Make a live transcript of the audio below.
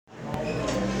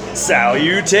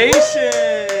Salutations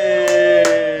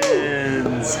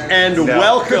and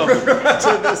welcome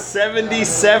to the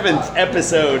 77th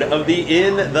episode of the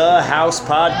In the House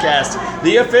podcast,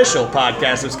 the official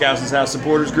podcast of Scouts' House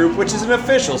Supporters Group, which is an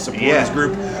official supporters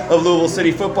group of Louisville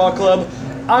City Football Club.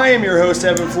 I am your host,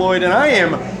 Evan Floyd, and I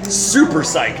am super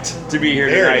psyched to be here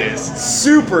tonight. There it is.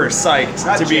 Super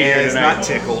psyched to be here tonight. Not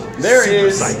tickled. There Super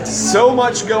is psyched. so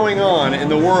much going on in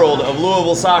the world of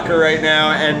Louisville soccer right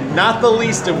now, and not the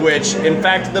least of which, in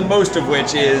fact, the most of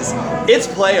which is, it's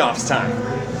playoffs time.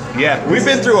 Yeah. We've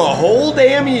been through a whole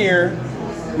damn year.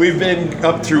 We've been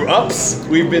up through ups.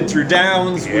 We've been through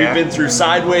downs. Yeah. We've been through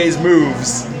sideways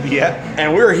moves. Yeah.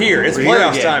 And we're here. It's We're here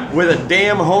playoffs again. time with a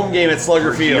damn home game at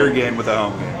Slugger Field. Your game with a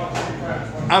home game.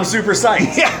 I'm super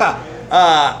psyched.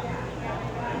 Yeah.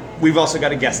 We've also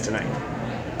got a guest tonight.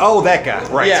 Oh, that guy.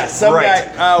 Right. Yeah, some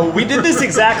right. guy. We did this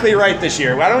exactly right this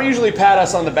year. I don't usually pat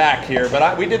us on the back here,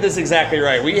 but we did this exactly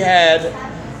right. We had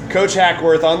Coach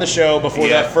Hackworth on the show before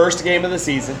that first game of the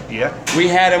season. Yeah. We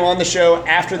had him on the show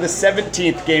after the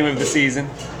 17th game of the season.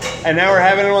 And now we're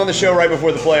having him on the show right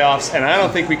before the playoffs, and I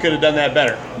don't think we could have done that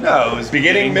better. No, it was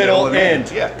Beginning, middle,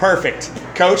 end. Yeah. Perfect.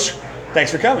 Coach,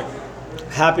 thanks for coming.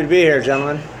 Happy to be here,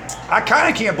 gentlemen. I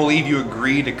kind of can't believe you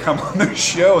agreed to come on the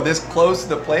show this close to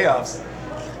the playoffs.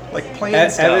 Like playing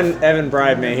stuff. Evan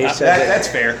bribed me. He said That's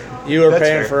fair. you were That's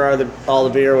paying fair. for all the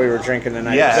beer we were drinking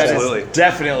tonight. Yeah, That absolutely. is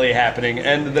definitely happening.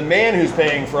 And the man who's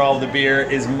paying for all the beer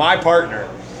is my partner,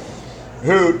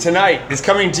 who tonight is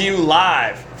coming to you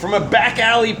live from a back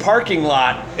alley parking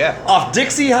lot off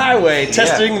Dixie Highway,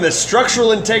 testing the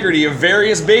structural integrity of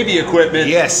various baby equipment.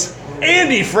 Yes.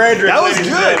 Andy Frederick. That was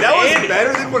ladies good. and gentlemen. That was Andy.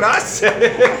 better than what I said.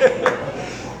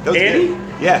 That was Andy? good.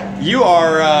 Yeah. You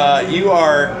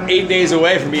are 8 days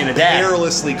away from being a dad.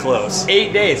 Perilously close.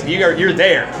 8 days. You're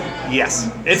there.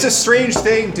 Yes. It's a strange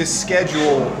thing to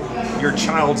schedule your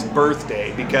child's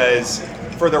birthday because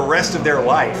for the rest of their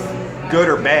life, good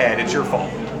or bad, it's your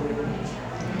fault.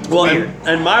 Well, Weird.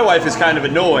 and my wife is kind of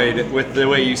annoyed with the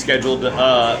way you scheduled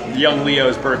young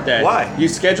Leo's birthday. Why? You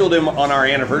scheduled him on our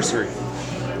anniversary.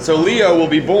 So Leo will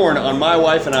be born on my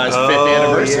wife and I's 5th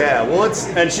anniversary. Yeah. Well,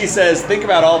 And she says, think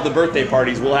about all the birthday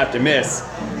parties we'll have to miss.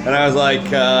 And I was like,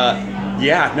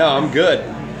 yeah, no, I'm good.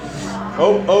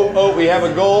 Oh, we have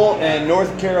a goal, and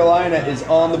North Carolina is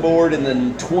on the board in the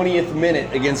 20th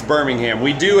minute against Birmingham.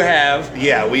 We do have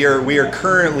we are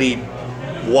currently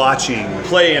watching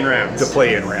play-in rounds. the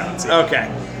play-in rounds. Okay.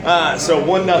 So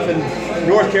 1-0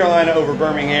 North Carolina over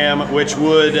Birmingham, which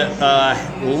would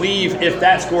leave, if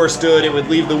that score stood, it would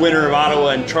leave the winner of Ottawa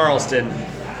and Charleston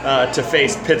to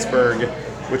face Pittsburgh,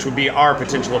 which would be our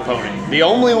potential opponent. The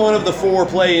only one of the 4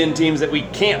 play-in teams that we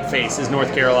can't face is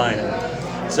North Carolina.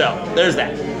 So there's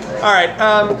that. All right,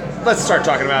 let's start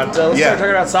talking about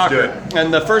soccer. Do it.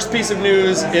 And the first piece of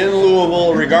news in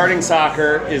Louisville regarding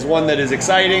soccer is one that is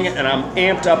exciting, and I'm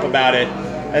amped up about it.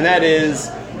 And that is,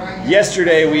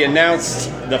 yesterday we announced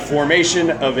the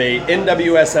formation of a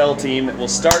NWSL team that will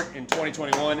start in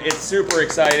 2021. It's super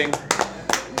exciting.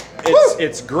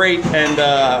 It's great,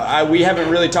 and we haven't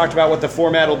really talked about what the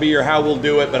format will be or how we'll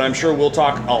do it, but I'm sure we'll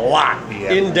talk a lot,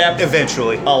 in depth,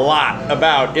 eventually, a lot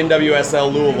about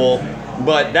NWSL Louisville.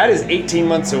 But that is 18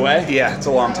 months away. Yeah, it's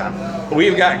a long time.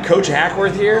 We've got Coach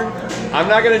Hackworth here. I'm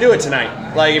not going to do it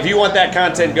tonight. Like, if you want that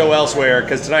content, go elsewhere,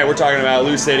 because tonight we're talking about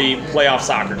Lou City playoff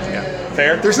soccer. Yeah.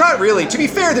 Fair? There's not really, to be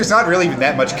fair, there's not really even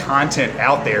that much content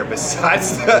out there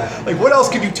besides what else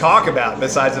could you talk about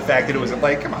besides the fact that it was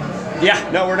come on. Yeah,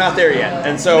 no, we're not there yet.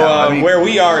 And so where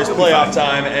we are is playoff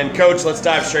time. And Coach, let's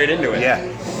dive straight into it.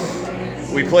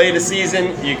 Yeah. We played a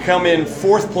season. You come in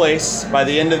 4th place by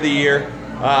the end of the year.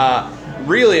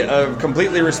 Really a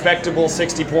completely respectable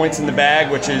 60 points in the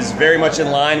bag, which is very much in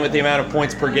line with the amount of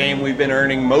points per game we've been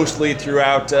earning mostly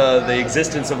throughout the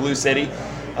existence of Lou City.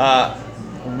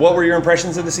 What were your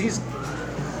impressions of the season?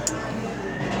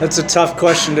 That's a tough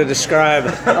question to describe.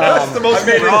 That's the most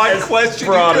broad question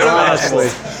you could have honestly.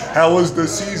 asked. How was the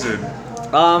season?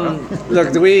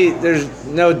 Look, there's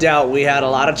no doubt we had a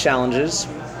lot of challenges,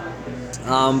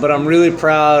 but I'm really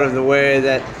proud of the way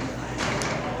that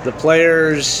the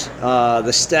players,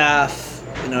 the staff,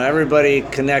 everybody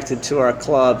connected to our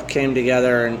club came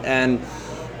together and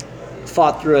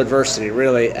fought through adversity,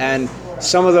 really. And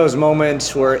some of those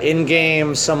moments were in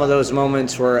game, some of those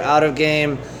moments were out of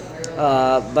game.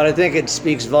 But I think it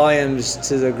speaks volumes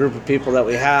to the group of people that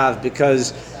we have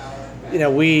because,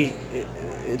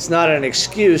 it's not an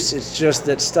excuse. It's just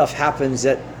that stuff happens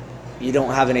that you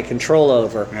don't have any control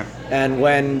over. Yeah. And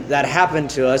when that happened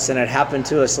to us, and it happened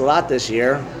to us a lot this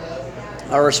year,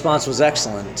 our response was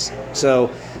excellent.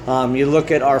 So you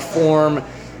look at our form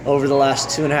over the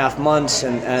last 2.5 months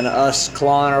and us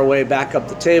clawing our way back up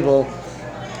the table,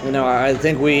 I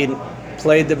think we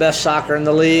played the best soccer in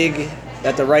the league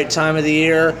at the right time of the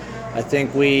year. I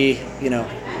think we,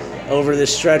 over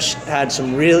this stretch had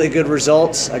some really good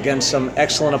results against some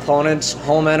excellent opponents,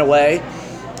 home and away.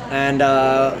 And,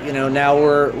 now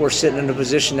we're sitting in a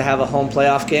position to have a home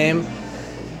playoff game.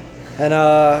 And,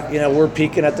 we're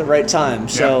peaking at the right time.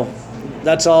 So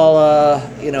that's all,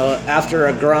 after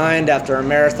a grind, after a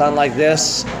marathon like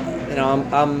this,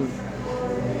 I'm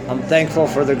thankful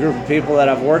for the group of people that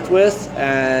I've worked with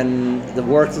and the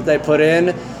work that they put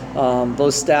in,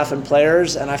 both staff and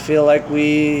players. And I feel like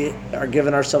we are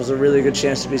giving ourselves a really good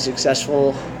chance to be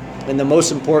successful in the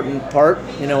most important part,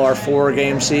 our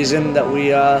 4-game season that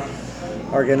we are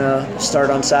going to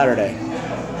start on Saturday.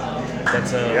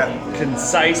 That's a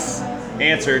concise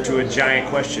answer to a giant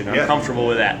question. I'm comfortable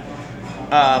with that.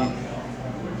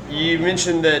 You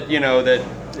mentioned that, that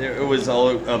it was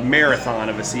a marathon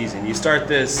of a season. You start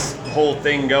this whole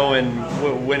thing going,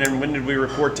 when did we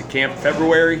report to camp?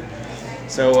 February?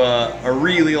 So a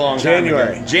really long time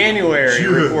ago. January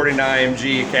reporting to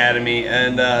IMG Academy.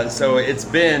 And so it's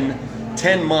been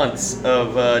 10 months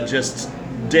of just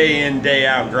day in, day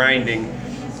out grinding.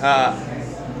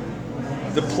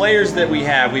 The players that we've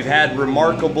had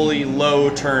remarkably low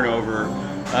turnover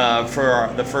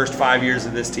for the first 5 years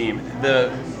of this team.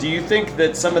 Do you think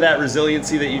that some of that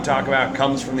resiliency that you talk about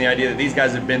comes from the idea that these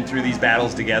guys have been through these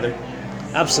battles together?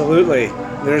 Absolutely.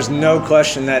 There's no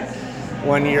question that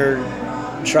when you're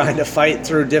trying to fight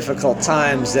through difficult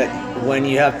times, that when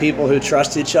you have people who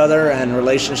trust each other and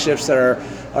relationships that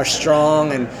are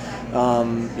strong and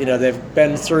they've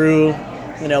been through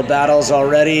battles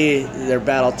already, they're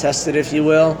battle tested, if you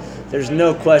will. There's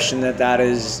no question that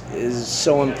is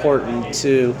so important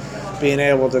to being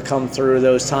able to come through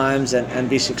those times and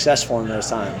be successful in those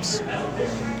times.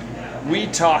 We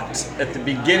talked at the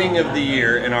beginning of the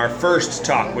year in our first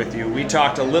talk with you, we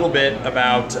talked a little bit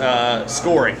about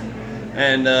scoring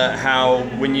and how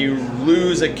when you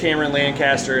lose a Cameron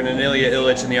Lancaster and an Ilya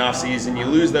Illich in the offseason, you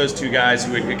lose those two guys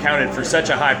who had accounted for such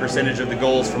a high percentage of the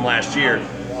goals from last year,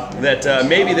 that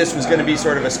maybe this was going to be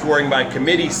sort of a scoring by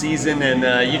committee season,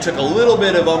 and you took a little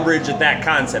bit of umbrage at that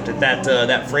concept, at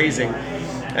that phrasing.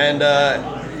 And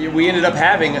we ended up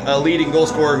having a leading goal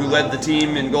scorer who led the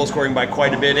team in goal scoring by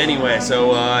quite a bit anyway.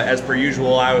 So as per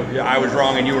usual, I was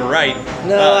wrong and you were right.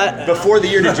 No, before the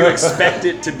year, did you expect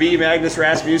it to be Magnus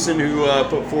Rasmussen who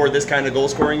put forward this kind of goal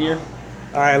scoring year?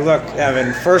 All right, look,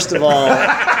 Evan, first of all...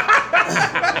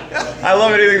 I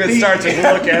love anything that starts with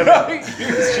look, Evan.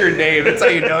 Use your name. That's how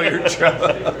you know you're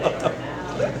trouble.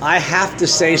 I have to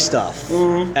say stuff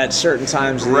at certain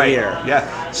times of the year.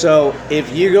 Yeah. So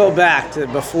if you go back to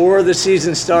before the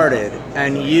season started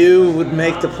and you would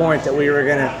make the point that we were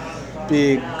going to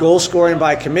be goal scoring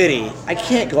by committee, I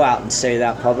can't go out and say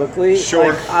that publicly.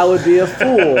 Sure. I would be a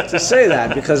fool to say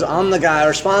that because I'm the guy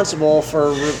responsible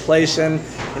for replacing,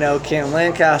 Cam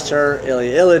Lancaster,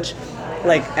 Ilya Illich,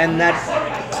 and that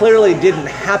clearly didn't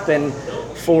happen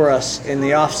for us in the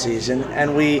offseason,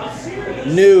 and we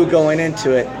knew going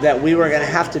into it that we were going to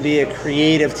have to be a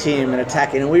creative team and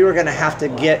attacking, and we were going to have to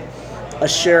get a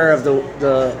share of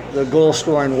the goal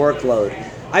scoring workload.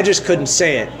 I just couldn't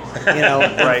say it,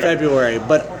 in February,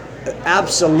 but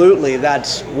absolutely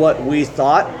that's what we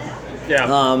thought.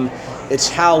 Yeah. It's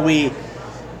how we,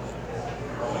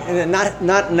 and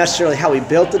not necessarily how we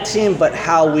built the team, but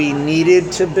how we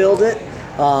needed to build it.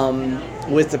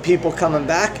 With the people coming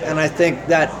back, and I think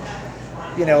that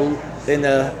in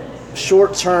the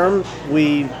short term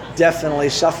we definitely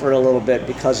suffered a little bit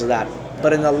because of that,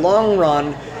 but in the long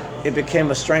run it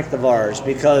became a strength of ours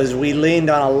because we leaned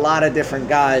on a lot of different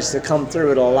guys to come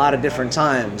through at a lot of different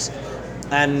times,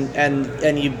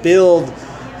 and you build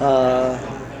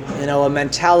a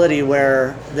mentality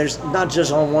where there's not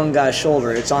just on one guy's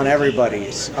shoulder, it's on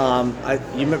everybody's.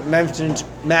 You mentioned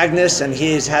Magnus, and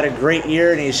he's had a great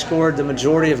year, and he's scored the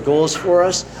majority of goals for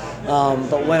us.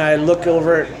 But when I look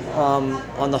over it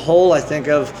on the whole, I think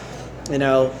of,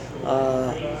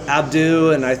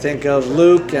 Abdu, and I think of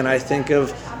Luke, and I think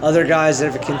of other guys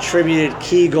that have contributed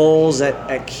key goals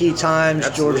at key times.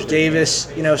 Absolutely. George Davis,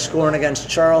 scoring against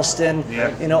Charleston.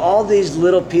 Yeah. All these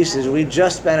little pieces. We've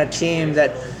just been a team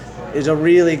that is a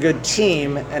really good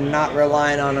team and not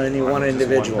relying on any one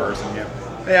individual. One person,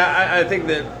 Yeah, I think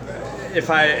that if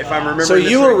I'm remembering. So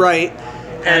you were right,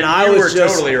 and I you was were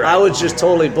just totally right. I was just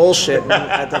totally bullshitting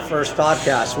at the first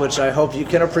podcast, which I hope you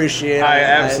can appreciate. I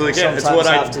absolutely can. It's what sometimes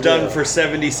have I've to done do. for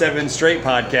 77 straight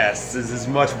podcasts. Is as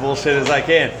much bullshit as I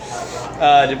can.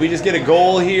 Did we just get a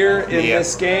goal here in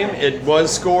this game? It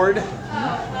was scored.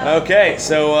 Okay,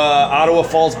 so Ottawa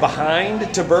falls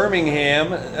behind to Birmingham,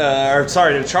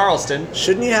 to Charleston.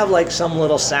 Shouldn't you have like some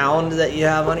little sound that you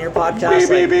have on your podcast?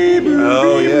 Beep, beep, beep,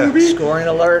 Oh, yeah. Scoring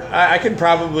alert. I could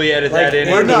probably edit Like, that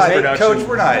in. We're not, post-production. Coach,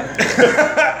 we're not.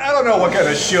 I don't know what kind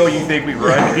of show you think we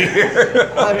run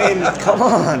here. I mean, come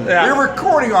on. Yeah. We're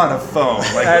recording on a phone.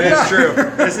 Like, That we're is not-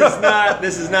 true.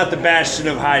 This is not the bastion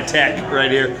of high tech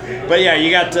right here. But yeah, you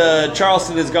got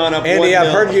Charleston has gone up. Andy, 1-0.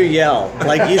 I've heard you yell.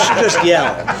 Like, you should just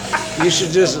yell. You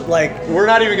should just, like, We're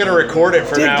not even going to record it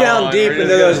for dig now. down on. deep We're into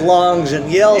just those gonna- lungs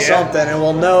and yell Yeah. something, and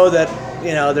we'll know that,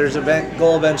 you know, there's a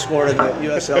goal been scored in the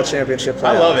USL Championship playoffs.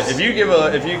 I love it. If you give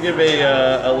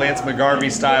a Lance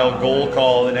McGarvey style goal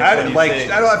call the next I one don't you like. say,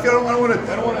 I don't want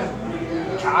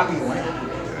to copy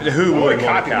Lance. who would copy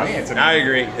want to copy? Lance. I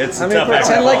agree. It's I a mean, tough act to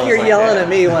pretend like follow you're us yelling that. at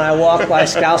me when I walk by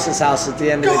Scouse's house at the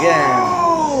end of the game.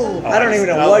 I don't even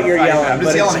know what you're yelling, I'm just but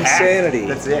it's yelling hack. insanity.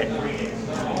 That's it.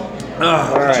 All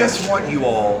I right. just want you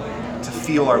all to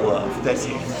feel our love. That's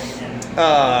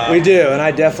it. We do, and I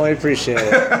definitely appreciate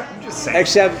it. I'm just saying.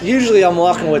 Except usually I'm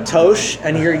walking with Tosh,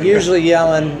 and you're usually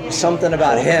yelling something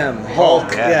about him,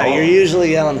 Hulk. Yeah, Hulk. You're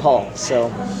usually yelling Hulk. So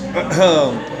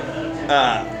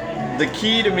The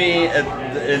key to me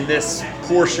in this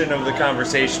portion of the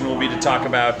conversation will be to talk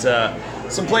about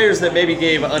some players that maybe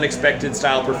gave unexpected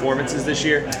style performances this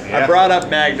year. Yeah. I brought up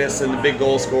Magnus and the big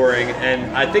goal scoring,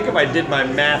 and I think if I did my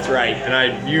math right, and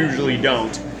I usually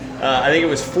don't, I think it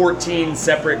was 14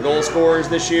 separate goal scorers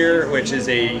this year, which is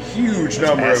a huge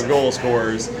number massive. of goal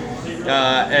scorers.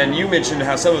 And you mentioned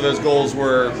how some of those goals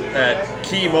were at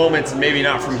key moments and maybe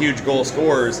not from huge goal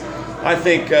scorers. I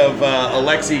think of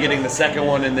Alexi getting the second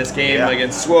one in this game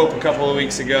against Swope a couple of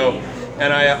weeks ago.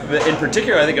 And in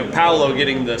particular, I think of Paolo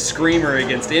getting the screamer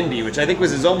against Indy, which I think was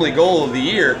his only goal of the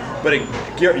year, but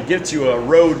it gets you a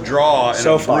road draw in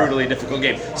So a far. brutally difficult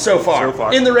game. So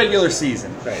far. In the regular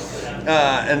season. right.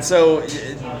 And so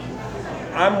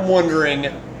I'm wondering,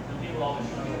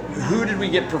 who did we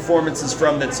get performances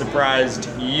from that surprised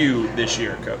you this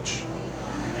year, Coach?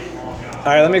 All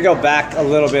right, let me go back a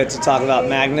little bit to talk about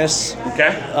Magnus,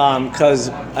 Okay. because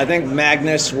I think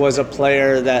Magnus was a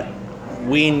player that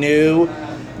we knew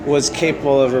was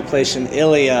capable of replacing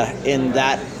Ilya in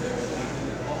that,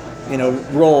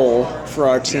 role for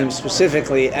our team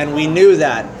specifically, and we knew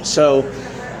that. So,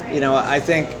 I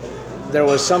think there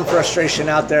was some frustration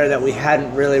out there that we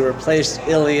hadn't really replaced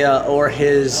Ilya or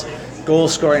his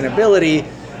goal-scoring ability,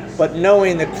 but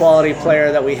knowing the quality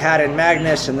player that we had in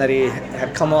Magnus and that he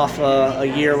had come off a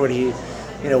year when he,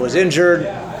 was injured,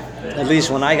 at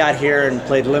least when I got here and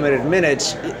played limited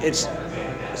minutes, it's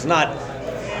not.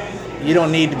 You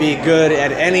don't need to be good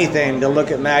at anything to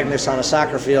look at Magnus on a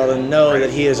soccer field and know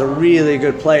that he is a really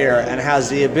good player and has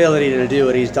the ability to do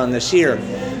what he's done this year.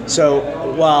 So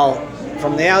while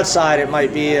from the outside it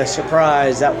might be a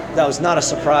surprise, that was not a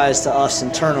surprise to us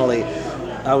internally.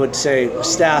 I would say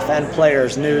staff and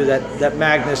players knew that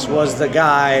Magnus was the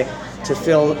guy to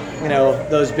fill,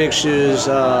 those big shoes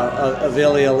of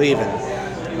Ilya leaving.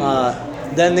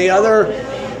 Then the other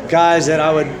guys that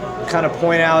I would kind of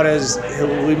point out as who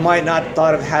we might not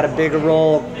thought have had a bigger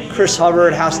role, Chris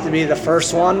Hubbard has to be the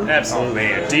first one. Absolutely. Oh,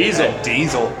 man. Diesel.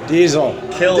 Diesel.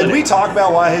 Killing Did we it. talk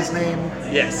about why his name?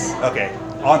 Yes. Okay.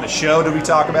 On the show, did we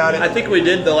talk about it? I think we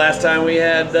did the last time we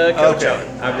had Coach Okay.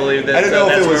 on. I believe that I don't know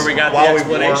that's if it was where we got the while we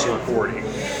explanation. weren't recording.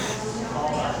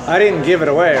 I didn't give it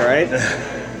away, right?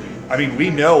 I mean, we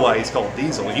know why he's called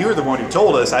Diesel. You were the one who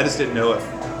told us. I just didn't know if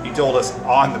you told us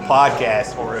on the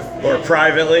podcast or if. Or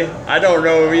privately. I don't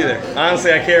know either.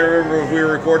 Honestly, I can't remember if we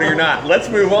were recording or not. Let's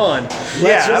move on.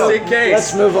 Yeah, Just in case.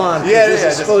 Let's move on. 'cause Yeah, this yeah,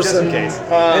 is just supposed in to- case.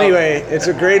 Anyway, it's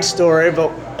a great story,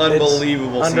 but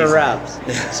Unbelievable it's under season. wraps.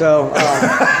 So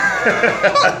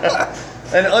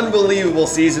An unbelievable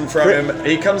season from him.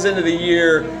 He comes into the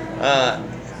year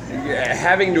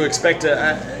having to expect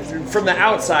from the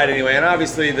outside anyway, and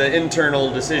obviously the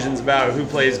internal decisions about who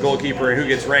plays goalkeeper and who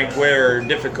gets ranked where are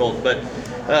difficult, but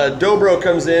Dobro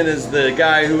comes in as the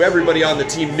guy who everybody on the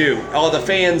team knew. All the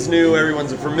fans knew,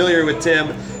 everyone's familiar with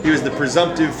Tim. He was the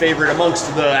presumptive favorite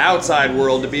amongst the outside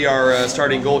world to be our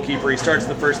starting goalkeeper. He starts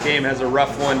the first game, has a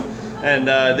rough one, and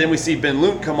then we see Ben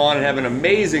Lunt come on and have an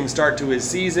amazing start to his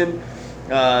season.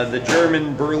 The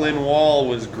German Berlin Wall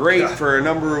was great for a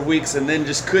number of weeks and then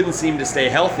just couldn't seem to stay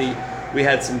healthy. We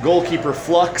had some goalkeeper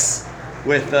flux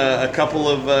with a couple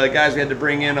of guys we had to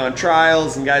bring in on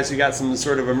trials and guys who got some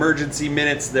sort of emergency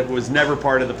minutes that was never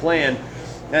part of the plan.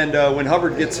 And when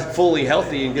Hubbard gets fully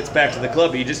healthy and gets back to the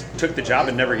club, he just took the job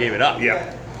and never gave it up.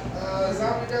 Yeah.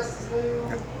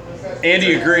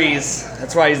 Andy agrees.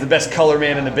 That's why he's the best color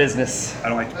man in the business. I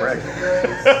don't like to brag.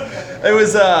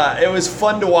 it was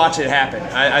fun to watch it happen.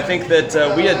 I think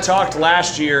that we had talked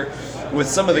last year with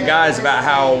some of the guys about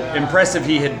how impressive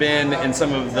he had been in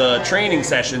some of the training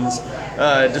sessions,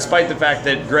 despite the fact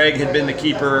that Greg had been the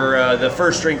keeper, the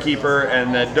first string keeper,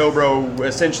 and that Dobro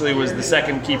essentially was the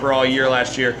second keeper all year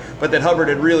last year, but that Hubbard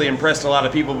had really impressed a lot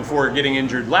of people before getting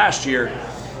injured last year.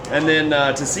 And then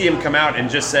to see him come out and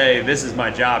just say, "This is my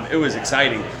job," it was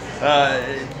exciting.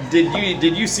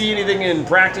 Did you see anything in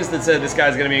practice that said this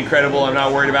guy's going to be incredible, I'm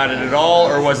not worried about it at all?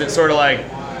 Or was it sort of like,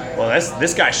 well,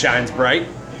 this guy shines bright?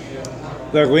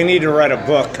 Look, we need to write a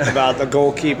book about the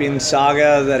goalkeeping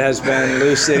saga that has been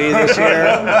Lou City this year.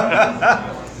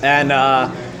 And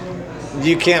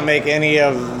you can't make any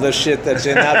of the shit that's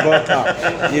in that book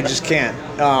up. You just can't.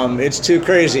 It's too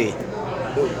crazy.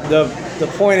 The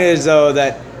point is, though,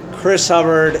 that Chris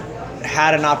Hubbard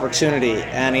had an opportunity,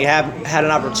 and he had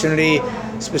an opportunity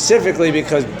specifically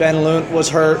because Ben Lunt was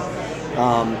hurt,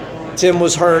 Tim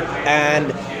was hurt,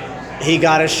 and he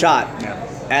got his shot. Yeah.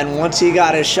 And once he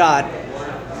got his shot,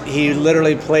 he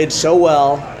literally played so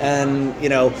well and,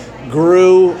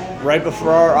 grew right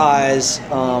before our eyes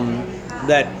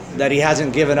that he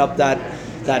hasn't given up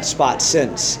that spot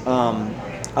since.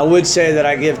 I would say that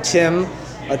I give Tim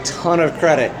a ton of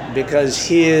credit because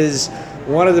he is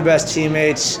one of the best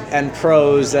teammates and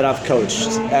pros that I've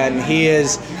coached. And he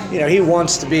is, he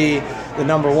wants to be the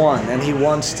number one and he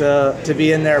wants to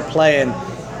be in there playing.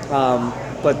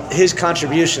 But his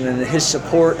contribution and his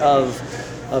support of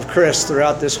Chris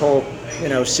throughout this whole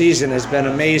season has been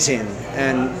amazing,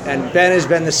 and Ben has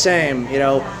been the same.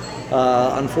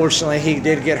 Unfortunately he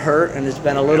did get hurt, and it's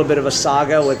been a little bit of a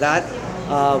saga with that.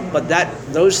 But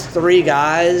those three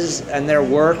guys and their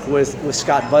work with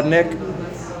Scott Budnick,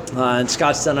 and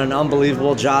Scott's done an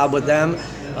unbelievable job with them,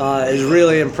 is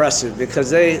really impressive because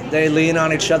they lean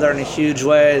on each other in a huge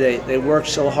way. They work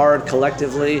so hard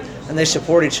collectively, and they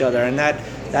support each other, and that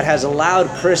has allowed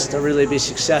Chris to really be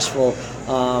successful,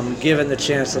 given the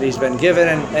chance that he's been given,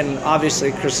 and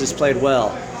obviously Chris has played well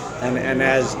and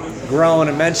has grown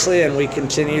immensely, and we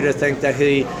continue to think that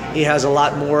he has a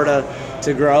lot more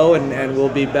to grow and will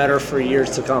be better for years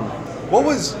to come. What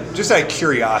was, just out of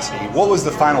curiosity, what was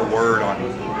the final word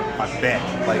on Ben?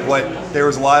 There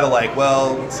was a lot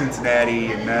of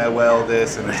Cincinnati and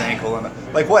this and his ankle and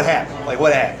what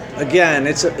happened? Again,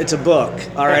 it's a book,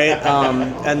 all right,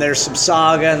 and there's some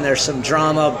saga and there's some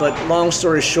drama, but long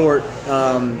story short,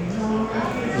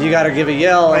 you got to give a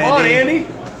yell, Andy. Come on, Andy.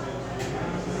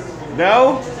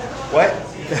 No? What?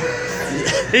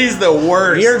 He's the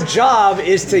worst. Your job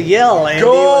is to yell, Andy.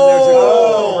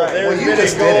 Goal! When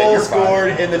there's a goal. There's been a goal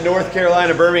scored in the North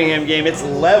Carolina-Birmingham game. It's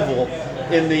level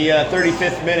in the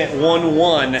 35th minute,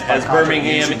 1-1 as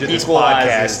Birmingham this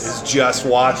equalizes. Podcast is just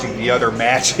watching the other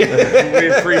matches. We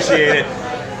appreciate it.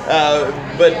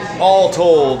 But all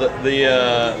told,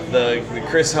 the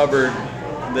Chris Hubbard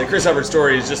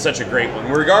story is just such a great one.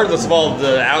 Regardless of all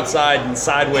the outside and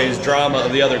sideways drama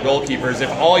of the other goalkeepers, if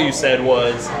all you said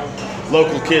was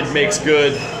local kid makes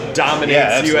good,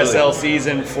 dominates USL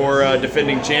season for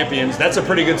defending champions, that's a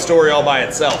pretty good story all by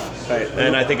itself. Right.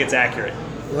 And I think it's accurate.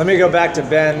 Let me go back to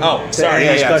Ben. Oh, sorry.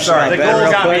 Sorry. The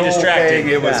goal got me distracted.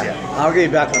 I'll get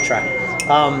you back on track.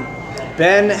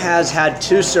 Ben has had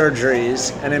 2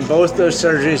 surgeries, and in both those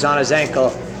surgeries on his ankle,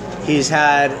 he's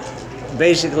had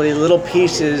basically little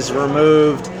pieces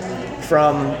removed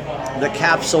from the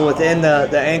capsule within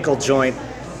the ankle joint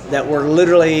that were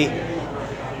literally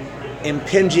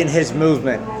impinging his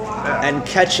movement and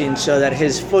catching so that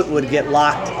his foot would get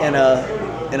locked in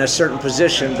a certain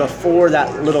position before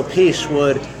that little piece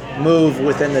would move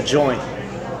within the joint.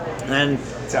 And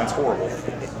sounds horrible.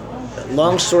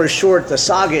 Long story short, the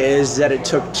saga is that it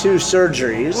took 2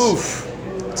 surgeries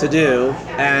to do,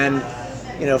 and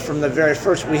from the very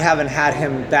first, we haven't had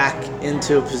him back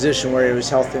into a position where he was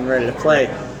healthy and ready to play.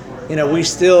 We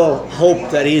still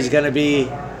hope that he's going to be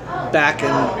back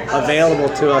and available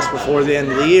to us before the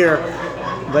end of the year.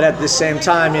 But at the same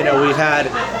time, we've had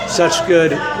such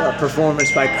good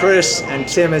performance by Chris, and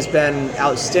Tim has been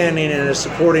outstanding in a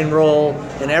supporting role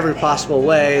in every possible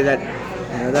way that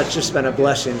that's just been a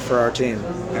blessing for our team.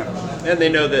 Yeah. And they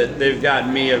know that they've got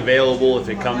me available if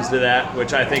it comes to that,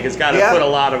 which I think has got to put a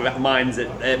lot of minds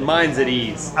at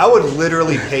ease. I would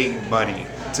literally pay money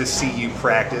to see you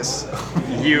practice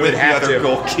You with would have the other to.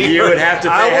 goalkeeper. You would have to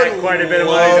pay quite a bit of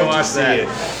money to watch that.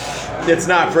 It. It's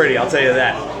not pretty, I'll tell you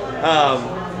that.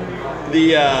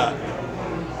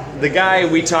 The guy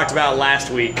we talked about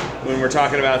last week when we're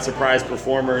talking about surprise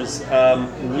performers,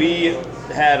 we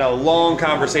had a long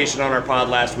conversation on our pod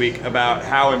last week about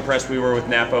how impressed we were with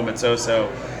Napo Matsoso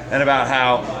and about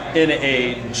how in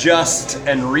a just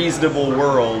and reasonable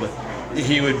world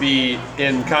he would be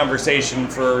in conversation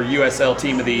for USL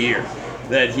Team of the Year.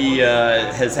 That he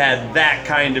has had that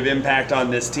kind of impact on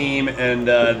this team and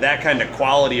that kind of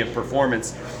quality of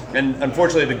performance. And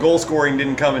unfortunately, the goal scoring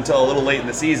didn't come until a little late in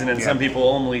the season, and some people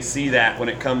only see that when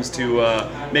it comes to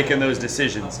making those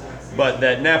decisions. But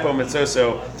that Napo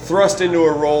Metsoso thrust into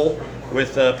a role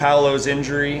with Paolo's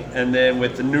injury, and then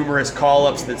with the numerous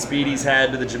call-ups that Speedy's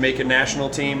had to the Jamaican national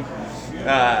team,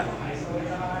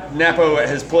 Napo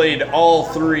has played all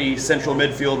three central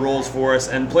midfield roles for us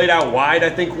and played out wide, I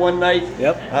think, one night.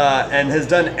 Yep. And has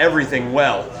done everything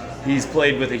well. He's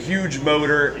played with a huge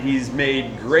motor. He's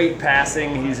made great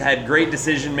passing. He's had great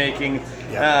decision making.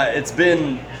 Yep. It's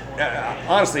been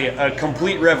honestly a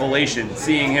complete revelation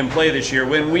seeing him play this year.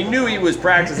 When we knew he was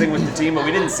practicing with the team, but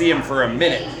we didn't see him for a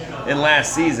minute in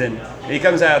last season. He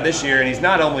comes out this year, and he's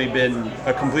not only been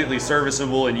a completely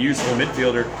serviceable and useful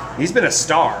midfielder, he's been a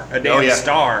star, a damn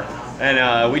star.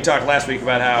 And we talked last week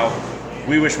about how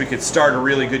we wish we could start a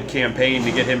really good campaign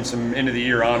to get him some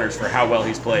end-of-the-year honors for how well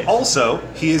he's played. Also,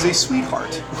 he is a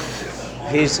sweetheart.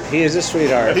 He is a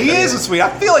sweetheart. He is a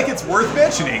sweetheart. I feel like it's worth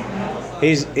mentioning.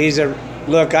 He's a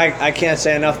look. I can't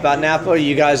say enough about Napo.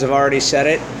 You guys have already said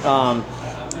it.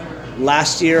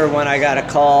 Last year when I got a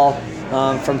call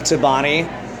from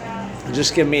Tabani,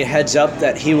 just giving me a heads up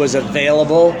that he was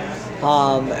available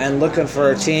and looking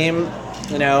for a team.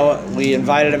 You know, we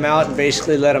invited him out and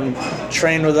basically let him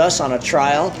train with us on a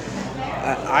trial.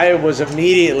 I was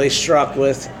immediately struck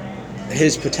with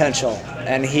his potential,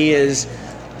 and he is,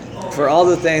 for all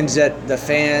the things that the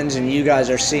fans and you guys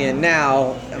are seeing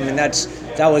now. I mean, that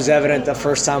was evident the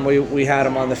first time we had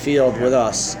him on the field with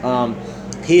us.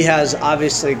 He has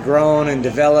obviously grown and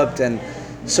developed, and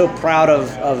so proud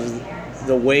of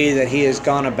the way that he has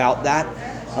gone about that,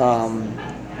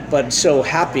 but so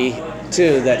happy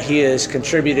too that he has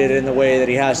contributed in the way that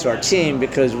he has to our team,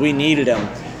 because we needed him.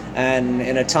 And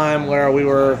in a time where we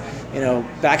were,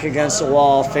 back against the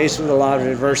wall, faced with a lot of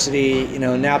adversity,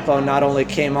 Napo not only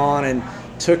came on and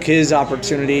took his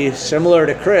opportunity, similar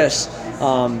to Chris,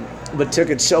 but took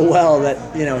it so well that,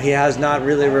 he has not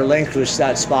really relinquished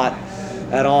that spot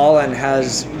at all, and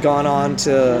has gone on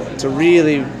to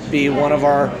really be one of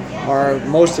our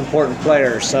most important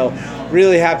players. So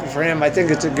really happy for him. I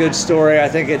think it's a good story. I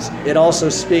think it also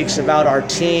speaks about our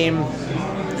team,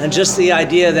 and just the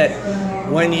idea that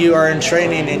when you are in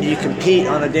training and you compete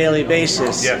on a daily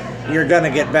basis, you're going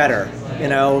to get better.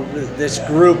 This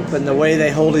group and the way they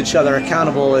hold each other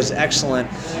accountable is excellent.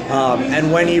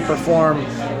 And when you perform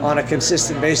on a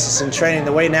consistent basis in training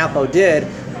the way Napo did,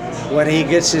 when he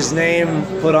gets his name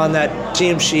put on that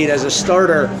team sheet as a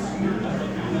starter,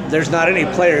 there's not any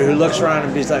player who looks around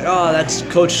and be like, oh, that's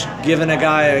coach giving a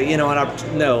guy,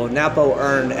 no, Napo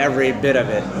earned every bit of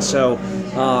it. So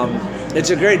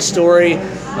it's a great story.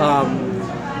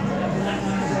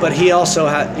 But he also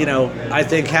had, I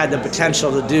think had the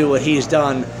potential to do what he's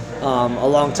done a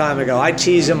long time ago. I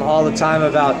tease him all the time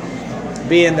about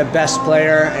being the best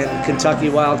player in Kentucky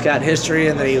Wildcat history,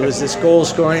 and that he was this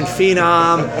goal-scoring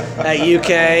phenom at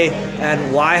UK.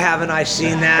 And why haven't I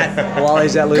seen that while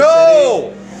he's at Luke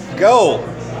City? Go!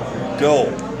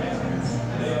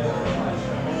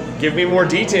 Give me more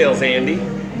details, Andy.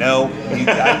 No,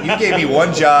 you gave me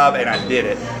one job and I did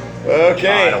it.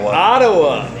 Okay,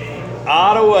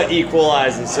 Ottawa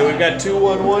equalizes. So we've got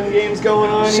 2-1-1 games going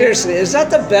on here. Seriously, is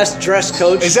that the best dress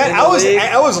coach? Is that in the league?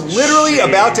 I was literally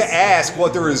about to ask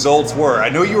what the results were. I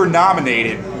know you were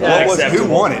nominated. Who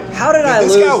won it? How did I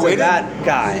lose to that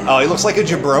guy? Oh, he looks like a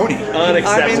jabroni.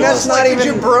 Unacceptable. I mean, that's not even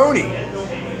a jabroni.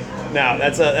 No,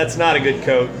 that's not a good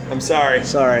coat. I'm sorry.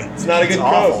 Sorry. It's not a good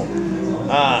coat.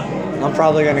 I'm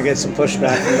probably going to get some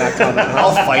pushback from that comment.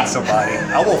 I'll fight somebody.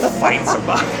 I will fight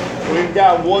somebody. We've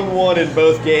got 1-1 in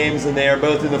both games, and they are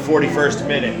both in the 41st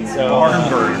minute. So barn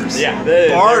burners. Yeah, they're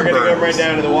going to come right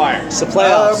down to the wire. It's the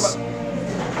playoffs.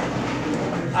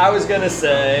 I was going to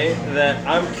say that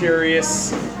I'm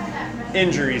curious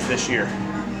injuries this year.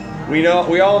 We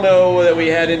all know that we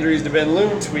had injuries to Ben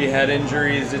Lunt. We had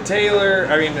injuries to Taylor.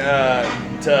 I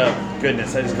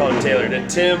just called him Taylor. To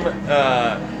Tim.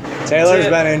 Taylor's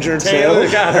been injured Taylor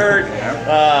too. got hurt.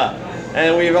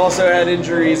 And we've also had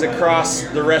injuries across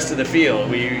the rest of the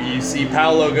field. You see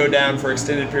Paolo go down for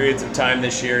extended periods of time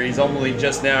this year. He's only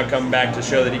just now come back to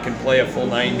show that he can play a full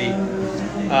 90.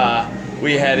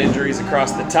 We had injuries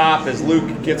across the top as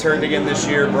Luke gets hurt again this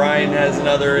year. Brian has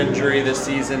another injury this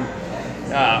season.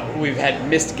 We've had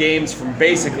missed games from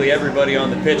basically everybody on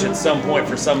the pitch at some point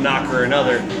for some knock or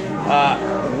another.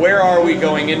 Where are we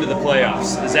going into the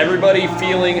playoffs? Is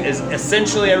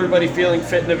essentially everybody feeling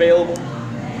fit and available?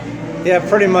 Yeah,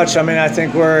 pretty much. I mean, I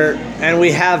think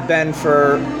we have been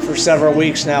for several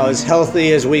weeks now, as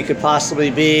healthy as we could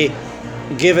possibly be,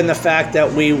 given the fact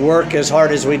that we work as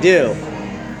hard as we do.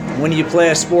 When you play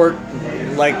a sport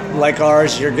like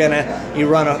ours, you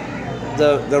run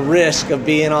the risk of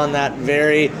being on that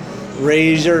very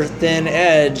razor thin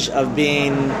edge of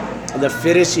being the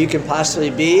fittest you can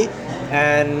possibly be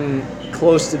and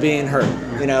close to being hurt,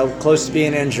 close to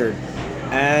being injured.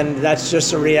 And that's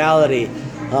just a reality.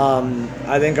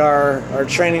 I think our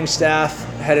training staff,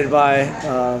 headed by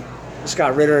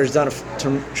Scott Ritter, has done a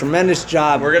tremendous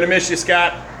job. We're going to miss you,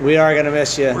 Scott. We are going to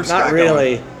miss you. Where's Not Scott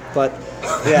really, going? but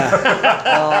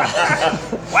yeah.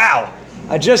 Wow.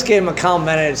 I just gave him a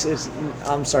compliment.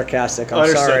 I'm sarcastic. I'm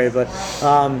Understood. sorry, but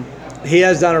he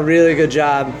has done a really good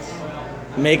job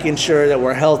making sure that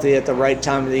we're healthy at the right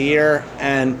time of the year.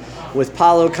 And with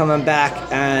Paulo coming back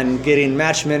and getting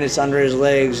match minutes under his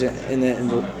legs in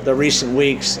the recent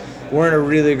weeks, we're in a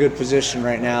really good position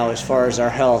right now as far as our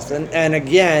health. And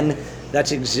again,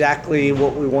 that's exactly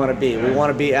what we want to be. We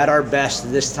want to be at our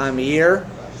best this time of year,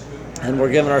 and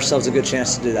we're giving ourselves a good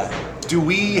chance to do that. Do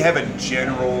we have a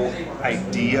general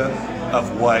idea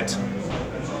of what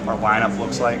our lineup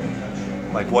looks like?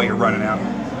 Like what you're running out?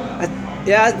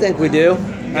 Yeah, I think we do.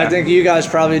 Yeah. I think you guys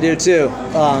probably do too.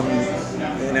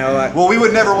 Well, we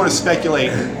would never want to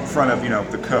speculate in front of,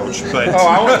 the coach, but Oh,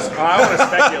 I want to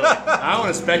speculate. I want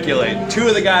to speculate. Two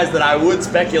of the guys that I would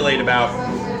speculate about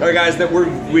are guys that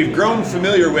we've grown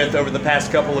familiar with over the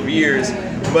past couple of years,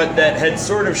 but that had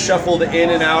sort of shuffled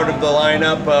in and out of the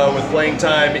lineup with playing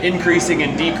time increasing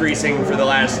and decreasing for the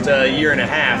last year and a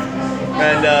half.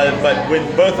 And but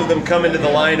when both of them come into the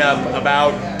lineup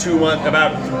about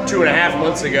 2.5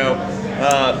 months ago,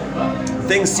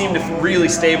 things seem to really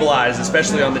stabilize,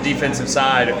 especially on the defensive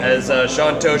side, as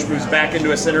Sean Tosh moves back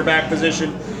into a center back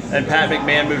position and Pat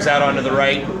McMahon moves out onto the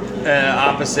right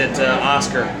opposite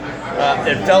Oscar.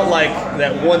 It felt like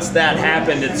that once that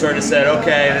happened, it sort of said,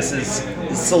 okay, this is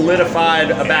solidified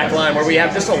a back line where we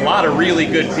have just a lot of really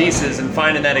good pieces, and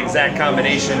finding that exact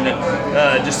combination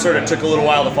just sort of took a little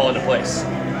while to fall into place.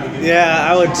 Yeah,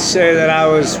 I would say that I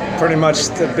was pretty much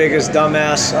the biggest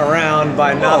dumbass around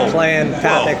by not playing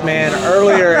Pat McMahon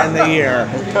earlier in the year.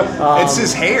 it's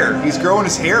his hair. He's growing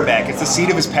his hair back. It's the seat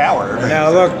of his power.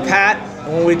 Now, look, Pat,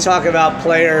 when we talk about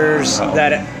players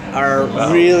that are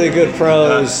really good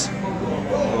pros,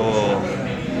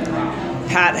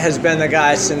 Pat has been the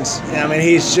guy since,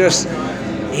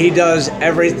 he does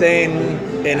everything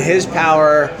in his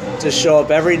power to show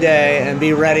up every day and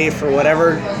be ready for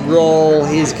whatever role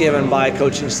he's given by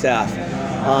coaching staff.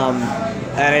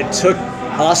 And it took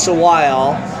us a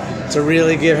while to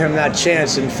really give him that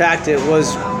chance. In fact, it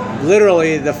was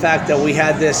literally the fact that we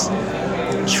had this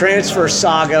transfer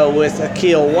saga with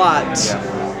Akil Watts,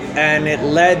 and it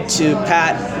led to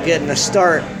Pat getting a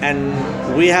start,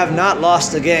 and we have not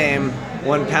lost a game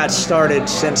when Pat started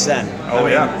since then.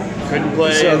 Couldn't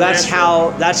play. So that's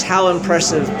how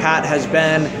impressive Pat has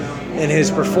been in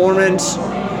his performance,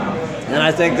 and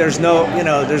I think there's no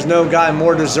guy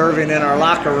more deserving in our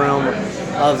locker room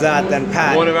of that than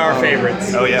Pat. One of our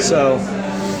favorites. Oh, yeah. So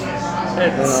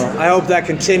I hope that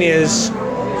continues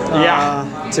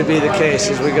to be the case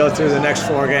as we go through the next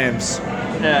 4 games.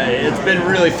 It's been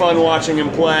really fun watching him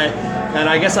play, and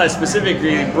I guess I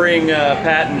specifically bring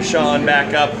Pat and Sean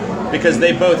back up because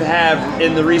they both have,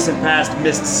 in the recent past,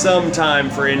 missed some time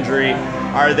for injury.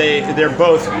 They're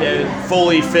both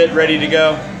fully fit, ready to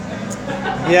go?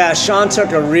 Yeah, Sean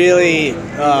took a really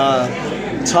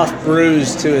tough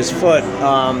bruise to his foot.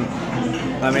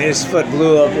 His foot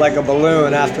blew up like a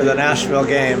balloon after the Nashville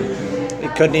game. He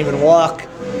couldn't even walk,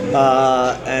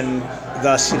 and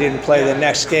thus he didn't play the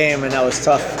next game, and that was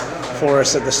tough for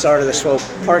us at the start of the Swope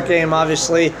Park game,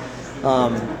 obviously.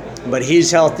 But he's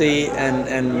healthy,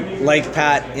 and like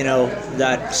Pat,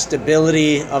 that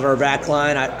stability of our back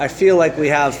line. I feel like we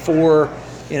have 4,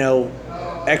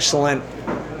 excellent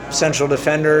central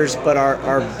defenders, but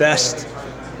our best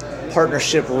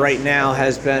partnership right now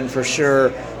has been for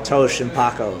sure Tosh and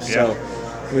Paco. Yeah. So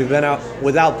we've been out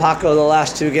without Paco the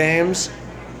last 2 games.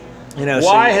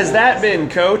 Why has that been,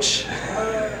 Coach?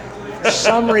 For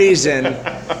some reason,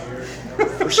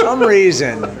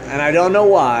 and I don't know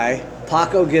why,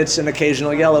 Paco gets an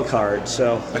occasional yellow card.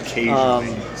 So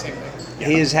Occasionally.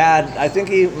 he's had, I think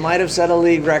he might have set a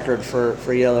league record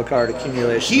for yellow card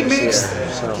accumulation. He this makes year,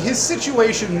 so. his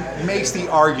situation makes the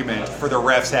argument for the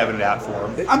refs having it out for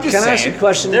him. I'm just Can I ask saying. you a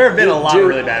question? There have been a lot of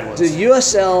really bad ones. Do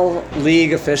USL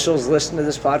league officials listen to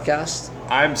this podcast?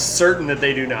 I'm certain that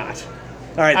they do not.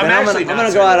 All right, I'm then I'm actually going not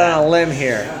to go certain out of on a limb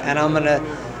here, and I'm going to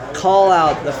call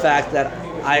out the fact that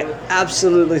I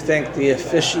absolutely think the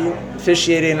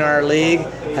officiating in our league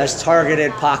has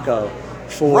targeted Paco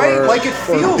for, Right, like it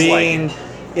for feels being, like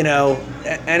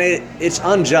and it's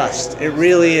unjust. It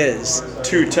really is.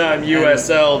 Two-time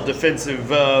USL Defensive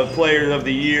Player of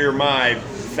the Year, my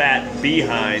fat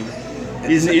behind.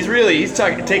 He's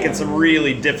taken some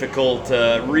really difficult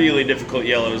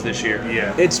yellows this year.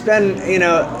 Yeah. It's been,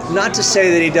 not to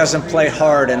say that he doesn't play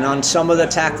hard, and on some of the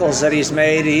tackles that he's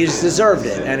made, he's deserved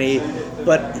it.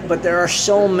 But there are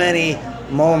so many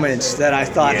moments that I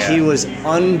thought he was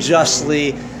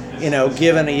unjustly,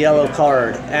 given a yellow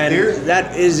card, and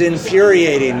that is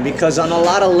infuriating because on a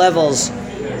lot of levels.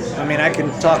 I mean, I can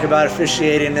talk about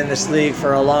officiating in this league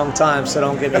for a long time, so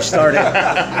don't get me started.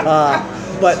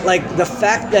 But like the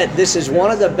fact that this is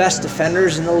one of the best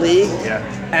defenders in the league,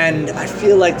 and I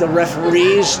feel like the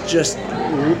referees just,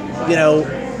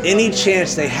 any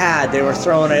chance they had, they were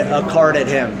throwing a card at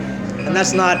him, and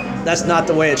that's not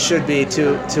the way it should be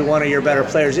to one of your better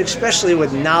players, especially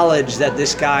with knowledge that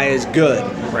this guy is good,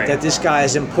 that this guy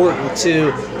is important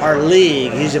to our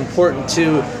league. He's important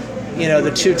to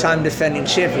the two-time defending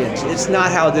champions. It's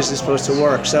not how this is supposed to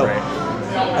work. So,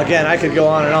 again, I could go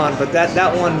on and on, but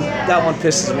that one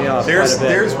pisses me off.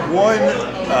 There's one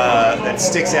that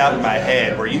sticks out in my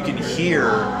head where you can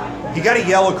hear he got a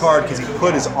yellow card because he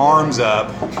put his arms up.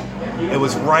 It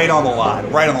was right on the line,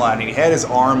 and he had his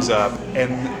arms up,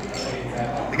 and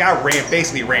the guy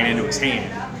basically ran into his hand.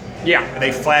 Yeah, and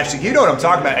they flashed. You know what I'm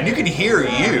talking about, and you can hear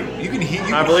you. You can hear.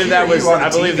 I believe that was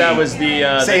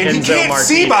the saying Enzo he can't Martinez.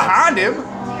 see behind him.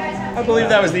 I believe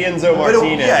that was the Enzo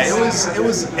Martinez. It was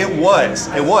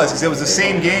because it was the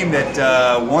same game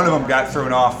that one of them got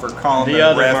thrown off for calling the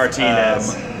other ref,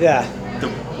 Martinez. The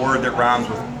word that rhymes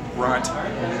with grunt.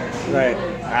 Right.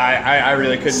 I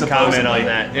really couldn't comment on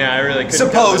that. Yeah, I really couldn't.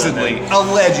 Supposedly,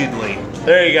 allegedly.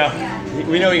 There you go.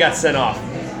 We know he got sent off.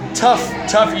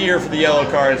 Tough year for the yellow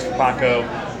cards for Paco.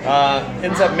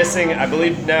 Ends up missing, I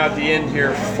believe now at the end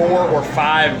here, 4 or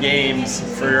 5 games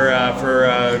for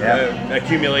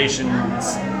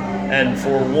accumulations, and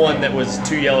for one that was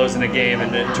 2 yellows in a game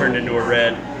and it turned into a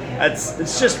red.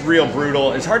 It's just real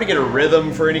brutal. It's hard to get a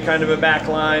rhythm for any kind of a back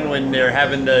line when they're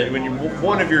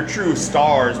one of your true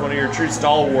stars, one of your true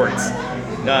stalwarts,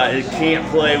 it can't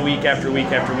play week after week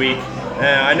after week.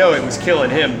 I know it was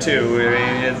killing him too. I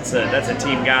mean, that's a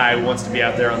team guy who wants to be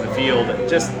out there on the field. It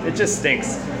just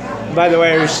stinks. By the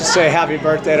way, we should say happy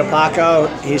birthday to Paco.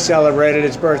 He celebrated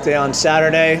his birthday on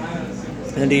Saturday.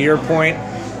 And to your point,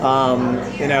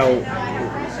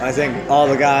 I think all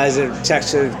the guys that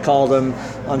texted, called him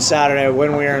on Saturday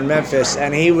when we were in Memphis,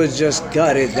 and he was just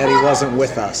gutted that he wasn't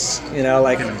with us.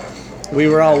 We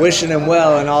were all wishing him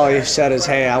well, and all he said is,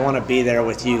 "Hey, I want to be there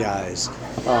with you guys."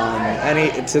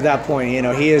 And to that point,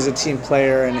 he is a team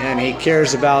player, and he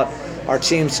cares about our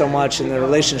team so much, and the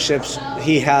relationships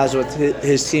he has with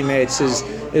his teammates is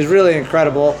really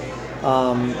incredible.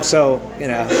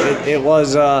 It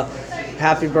was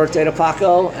happy birthday to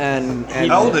Paco. And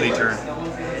how old did he turn?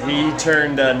 He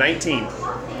turned 19.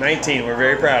 19. We're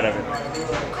very proud of him.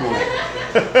 Cool.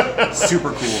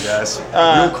 Super cool, guys.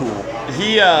 Real cool.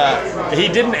 He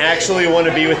didn't actually want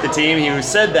to be with the team. He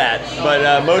said that,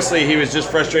 but mostly he was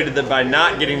just frustrated that by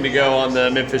not getting to go on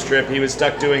the Memphis trip, he was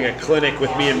stuck doing a clinic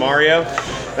with me and Mario,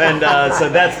 and so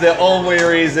that's the only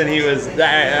reason he was.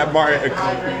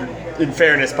 In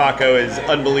fairness, Paco is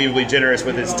unbelievably generous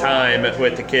with his time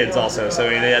with the kids also, so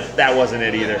that wasn't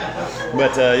it either.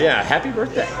 But happy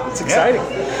birthday. It's exciting.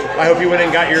 Yeah. I hope you went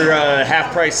and got your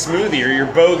half-price smoothie or your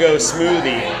BOGO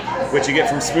smoothie, which you get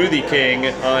from Smoothie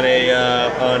King on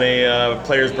a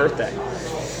player's birthday.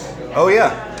 Oh,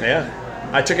 yeah. Yeah.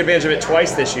 I took advantage of it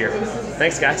twice this year.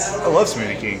 Thanks, guys. I love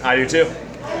Smoothie King. I do too.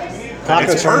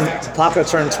 Paco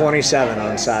turned 27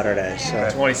 on Saturday. So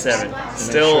 27.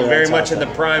 Still very much in the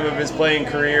prime of his playing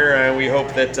career, and we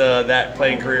hope that that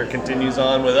playing career continues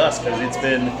on with us because it's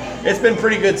been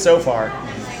pretty good so far.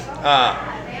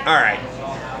 All right.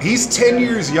 He's 10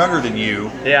 years younger than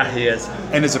you. Yeah, he is.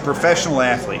 And is a professional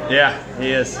athlete. Yeah,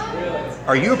 he is.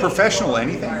 Are you a professional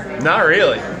anything? Not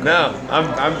really. No,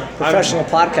 I'm professional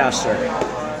podcaster.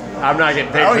 I'm not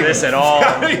getting paid for this at all.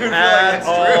 I don't even feel like that's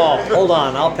true. Hold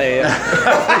on, I'll pay you. I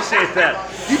appreciate that.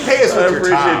 You pay us with your time. I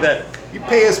appreciate that. You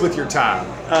pay us with your time.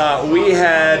 We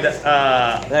had...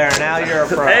 there, now you're a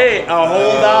pro. Hey, a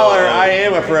whole $1. I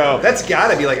am a pro. That's got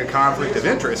to be like a conflict of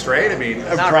interest, right? I mean...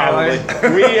 Probably.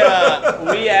 Really.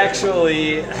 We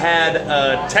actually had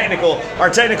our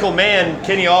technical man,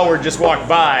 Kenny Allward, just walked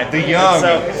by. The young,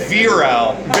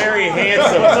 virile. Very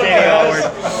handsome Kenny Allward.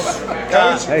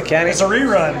 Coach. Hey, Kenny. It's a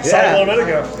rerun. Saw Yeah. a little bit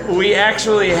ago. We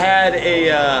actually had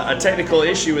a technical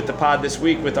issue with the pod this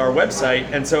week with our website,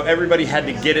 and so everybody had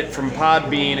to get it from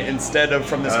Podbean instead of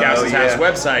from the Scouts' House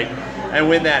website. And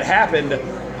when that happened,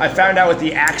 I found out what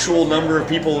the actual number of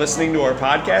people listening to our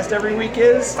podcast every week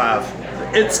is. 5.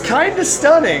 It's kind of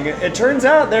stunning. It turns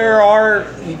out there are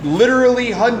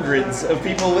literally hundreds of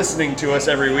people listening to us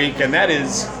every week, and that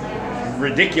is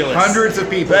ridiculous. Hundreds of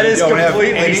people That is don't have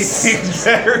completely anything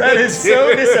better That to is so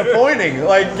do. disappointing.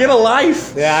 Like, get a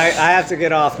life. Yeah, I have to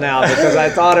get off now because I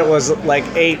thought it was like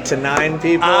 8 to 9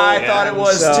 people. I thought it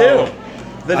was So- too.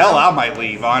 The Hell, num- I might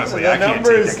leave. Honestly, the I can't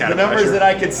numbers, take that kind the of numbers pressure. that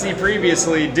I could see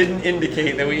previously didn't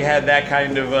indicate that we had that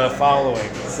kind of following.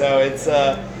 So it's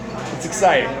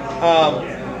exciting. All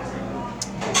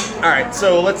right,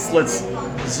 so let's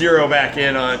zero back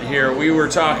in on here. We were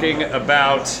talking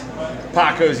about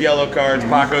Paco's yellow cards,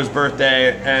 Paco's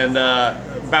birthday, and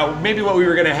about maybe what we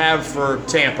were going to have for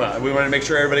Tampa. We wanted to make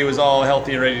sure everybody was all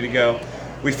healthy and ready to go.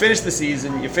 We finished the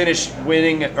season. You finished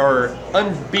winning or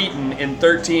unbeaten in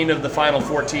 13 of the final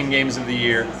 14 games of the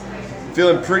year.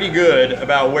 Feeling pretty good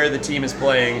about where the team is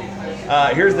playing.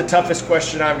 Here's the toughest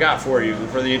question I've got for you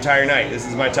for the entire night. This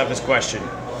is my toughest question.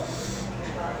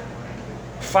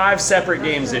 5 separate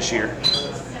games this year,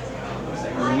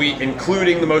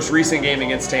 including the most recent game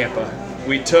against Tampa.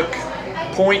 We took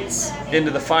points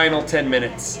into the final 10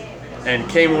 minutes and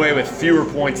came away with fewer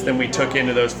points than we took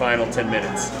into those final 10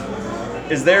 minutes.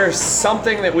 Is there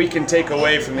something that we can take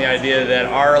away from the idea that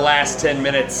our last 10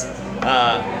 minutes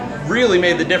really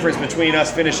made the difference between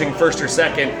us finishing first or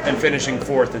second and finishing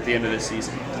fourth at the end of this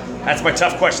season? That's my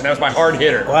tough question. That was my hard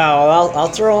hitter. Wow, I'll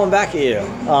throw one back at you.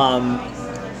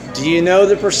 Do you know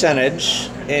the percentage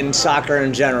in soccer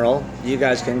in general, you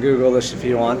guys can Google this if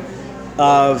you want,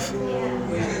 of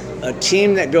a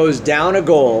team that goes down a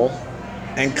goal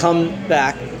and comes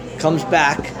back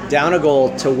down a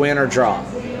goal to win or draw?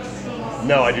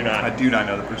 No, I do not. I do not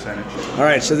know the percentage. All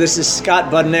right, so this is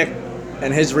Scott Budnick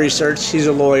and his research. He's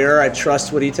a lawyer. I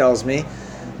trust what he tells me.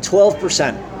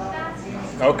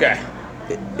 12% Okay.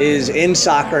 is in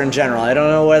soccer in general. I don't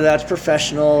know whether that's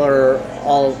professional or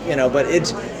all, but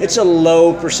it's a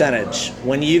low percentage.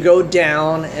 When you go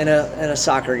down in a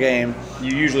soccer game,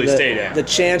 You usually stay down. the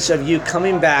chance of you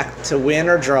coming back to win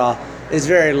or draw is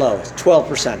very low,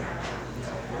 12%.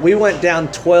 We went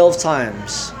down 12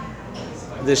 times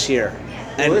this year.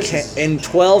 Well, And in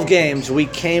 12 games, we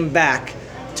came back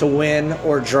to win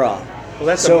or draw. Well,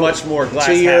 that's So, a much more glass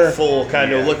to your- half full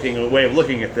kind of way of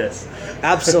looking at this.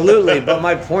 Absolutely, but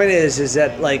my point is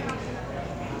that like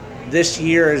this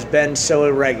year has been so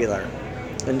irregular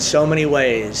in so many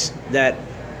ways that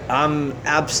I'm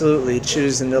absolutely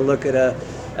choosing to look at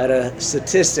a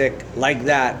statistic like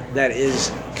that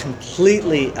is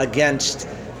completely against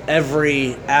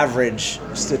every average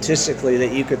statistically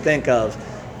that you could think of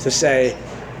to say,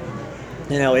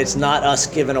 it's not us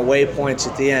giving away points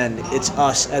at the end, it's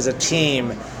us as a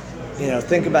team.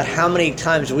 Think about how many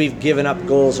times we've given up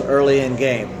goals early in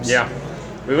games. Yeah.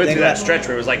 We went Think through that about- stretch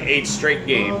where it was like 8 straight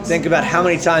games. Think about how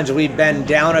many times we've been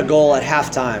down a goal at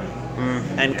halftime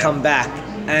and come back.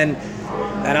 And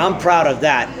I'm proud of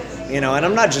that. And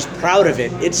I'm not just proud of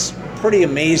it. It's pretty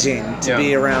amazing to Yeah.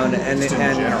 be around and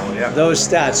general, yeah. those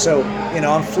stats. So,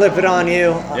 I'm flipping on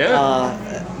you. Yeah.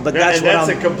 But that's and what that's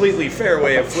I'm... a completely fair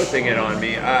way of flipping it on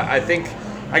me.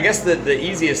 I guess the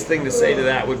easiest thing to say to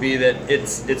that would be that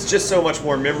it's just so much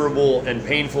more memorable and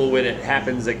painful when it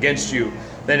happens against you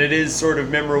than it is sort of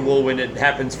memorable when it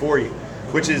happens for you,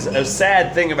 which is a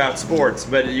sad thing about sports.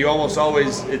 But you almost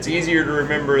always, it's easier to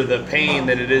remember the pain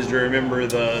than it is to remember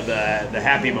the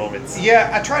happy moments. Yeah,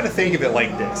 I try to think of it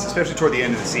like this, especially toward the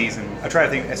end of the season. I try to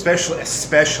think,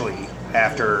 especially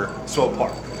after Swope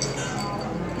Park.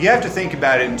 You have to think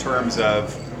about it in terms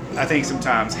of, I think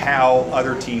sometimes how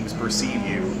other teams perceive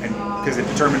you, and because it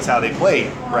determines how they play,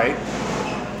 right?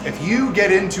 If you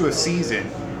get into a season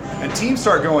and teams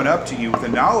start going up to you with the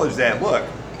knowledge that, look,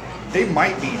 they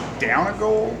might be down a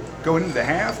goal going into the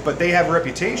half, but they have a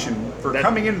reputation for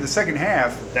coming into the second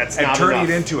half That's and not turning enough.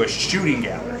 it into a shooting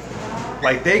gallery.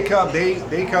 Like they come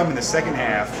in the second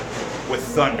half with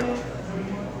thunder.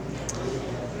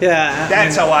 Yeah.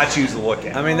 That's how I choose to look at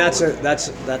it. I mean, that's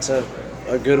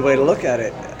a good way to look at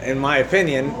it, in my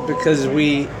opinion, because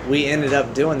we ended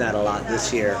up doing that a lot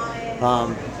this year.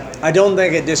 I don't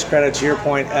think it discredits your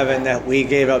point, Evan, that we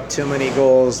gave up too many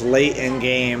goals late in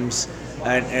games,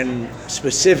 and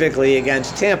specifically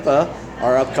against Tampa,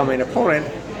 our upcoming opponent.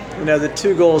 The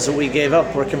 2 goals that we gave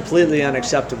up were completely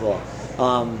unacceptable.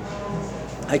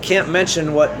 I can't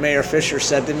mention what Mayor Fisher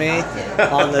said to me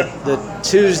on the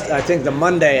Tuesday, I think the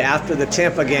Monday after the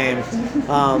Tampa game,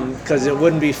 because it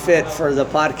wouldn't be fit for the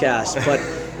podcast. But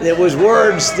it was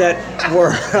words that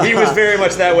were... He was very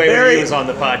much that way when he was on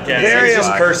the podcast. He was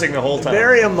just cursing the whole time.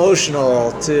 Very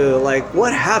emotional to, like,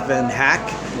 what happened, hack?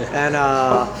 And,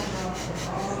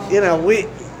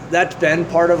 that's been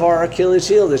part of our Achilles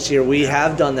heel this year. We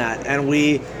have done that, and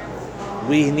we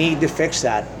need to fix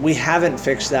that. We haven't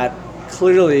fixed that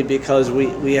clearly because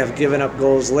we have given up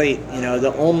goals late.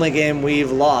 The only game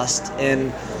we've lost in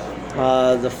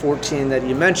the 14 that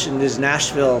you mentioned is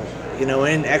Nashville,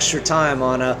 in extra time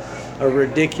on a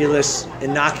ridiculous,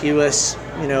 innocuous,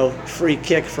 free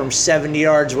kick from 70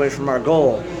 yards away from our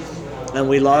goal. And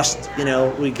we lost,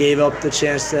 we gave up the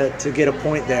chance to get a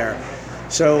point there.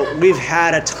 So we've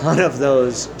had a ton of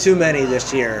those, too many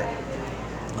this year.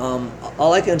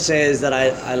 All I can say is that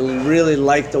I really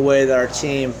like the way that our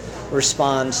team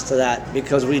responds to that,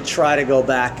 because we try to go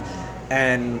back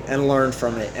and learn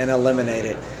from it and eliminate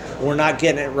it. We're not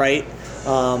getting it right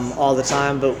all the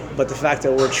time, but the fact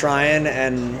that we're trying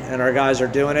and our guys are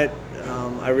doing it,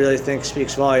 I really think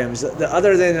speaks volumes. The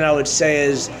other thing that I would say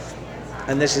is,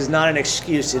 and this is not an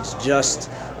excuse, it's just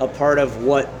a part of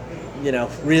what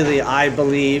really I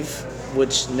believe,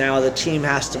 which now the team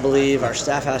has to believe, our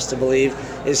staff has to believe,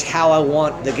 is how I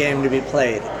want the game to be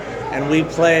played. And we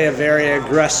play a very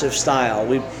aggressive style.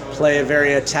 We play a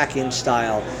very attacking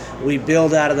style. We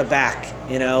build out of the back,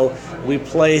 We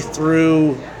play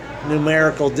through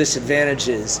numerical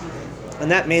disadvantages. And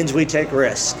that means we take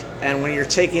risk. And when you're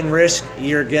taking risk,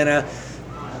 you're going to,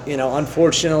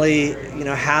 unfortunately,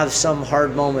 have some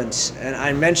hard moments. And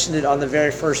I mentioned it on the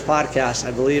very first podcast.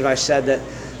 I believe I said that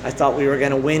I thought we were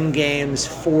going to win games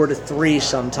 4-3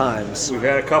 sometimes. We've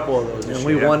had a couple of those. And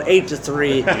we won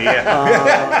 8-3.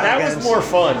 That was more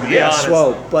fun, to be honest.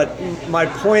 Swope. But my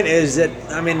point is that,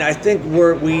 I think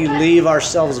we leave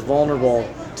ourselves vulnerable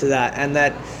to that. And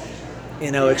that,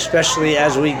 especially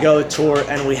as we go toward,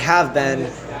 and we have been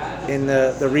in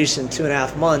the recent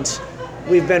 2.5 months,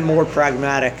 we've been more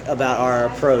pragmatic about our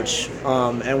approach,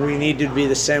 and we need to be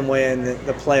the same way in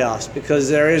the playoffs, because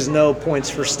there is no points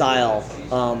for style.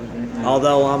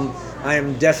 Although I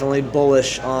am definitely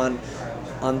bullish on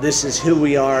this is who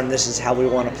we are and this is how we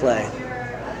want to play.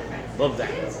 Love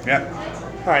that. Yeah.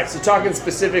 All right, so talking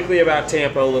specifically about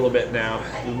Tampa a little bit now.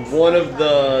 One of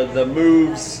the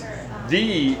moves,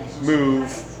 the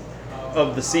move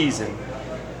of the season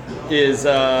is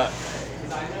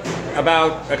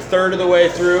about a third of the way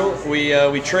through.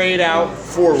 We trade out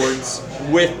forwards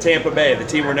with Tampa Bay, the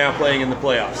team we're now playing in the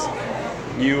playoffs.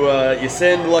 You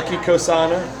send Lucky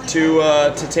Kosana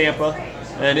to Tampa,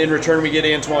 and in return we get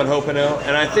Antoine Hopino.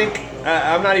 And I think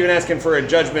I'm not even asking for a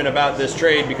judgment about this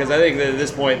trade, because I think that at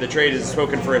this point the trade has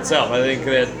spoken for itself. I think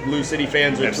that Blue City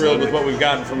fans are thrilled with what we've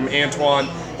gotten from Antoine,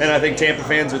 and I think Tampa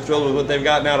fans are thrilled with what they've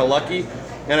gotten out of Lucky.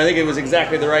 And I think it was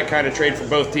exactly the right kind of trade for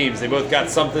both teams. They both got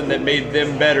something that made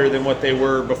them better than what they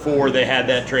were before they had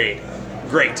that trade.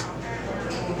 Great.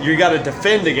 You got to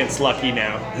defend against Lucky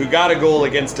now, who got a goal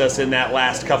against us in that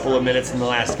last couple of minutes in the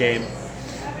last game.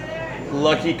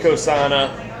 Lucky Kosana,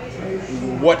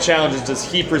 what challenges does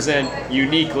he present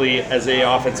uniquely as a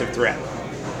offensive threat?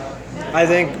 I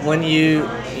think when you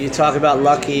talk about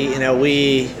Lucky,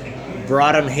 we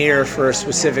brought him here for a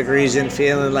specific reason,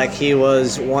 feeling like he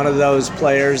was one of those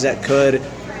players that could,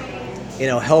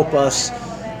 help us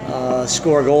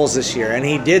score goals this year. And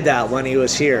he did that when he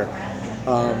was here.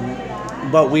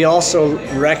 But we also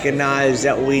recognized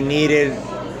that we needed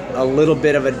a little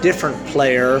bit of a different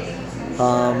player,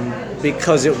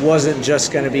 because it wasn't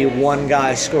just going to be one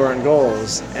guy scoring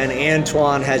goals. And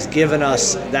Antoine has given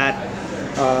us that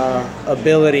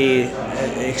ability,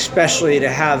 especially to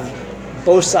have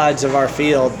both sides of our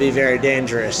field be very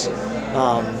dangerous.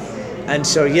 And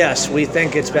so, yes, we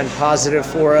think it's been positive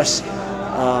for us.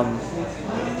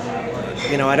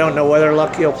 I don't know whether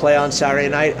Lucky will play on Saturday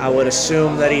night. I would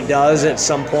assume that he does at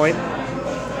some point.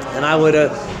 And I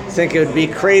would think it would be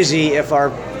crazy if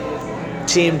our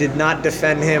team did not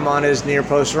defend him on his near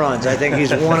post runs. I think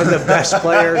he's one of the best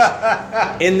players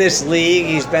in this league.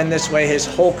 He's been this way his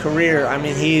whole career.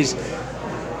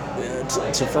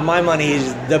 So for my money,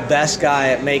 he's the best guy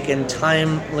at making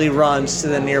timely runs to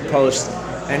the near post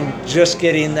and just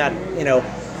getting that,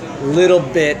 little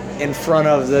bit in front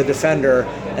of the defender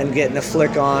and getting a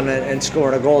flick on and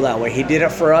scoring a goal that way. He did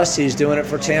it for us. He's doing it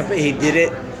for Tampa. He did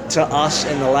it to us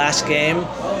in the last game,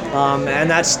 and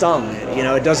that stung.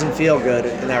 It doesn't feel good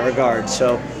in that regard.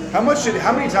 So how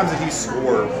many times did he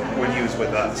score when he was with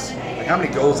us? Like, how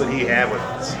many goals did he have with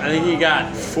us? I think he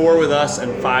got 4 with us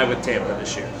and 5 with Tampa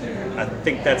this year. I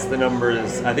think that's the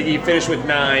numbers. I think he finished with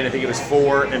 9. I think it was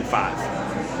 4 and 5.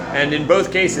 And in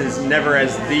both cases, never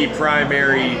as the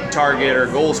primary target or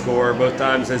goal scorer, both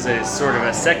times as a sort of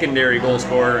a secondary goal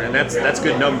scorer, and that's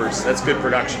good numbers. That's good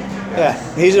production. Yeah,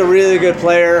 he's a really good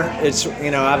player. It's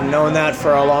I've known that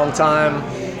for a long time,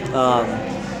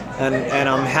 and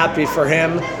I'm happy for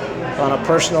him on a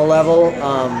personal level.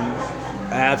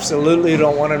 I absolutely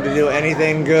don't want him to do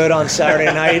anything good on Saturday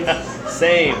night.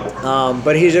 Same.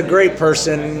 But he's a great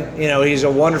person. He's a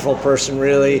wonderful person,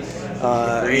 really.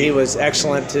 He was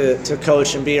excellent to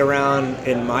coach and be around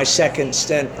in my second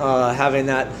stint having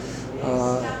that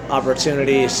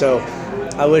opportunity. So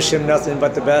I wish him nothing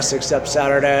but the best except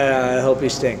Saturday. I hope he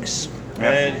stinks.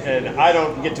 And I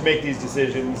don't get to make these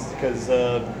decisions because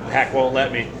Hack won't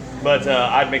let me. But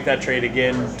I'd make that trade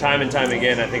again, time and time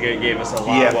again. I think it gave us a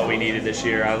lot of what we needed this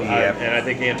year. And I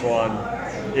think Antoine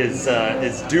is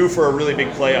due for a really big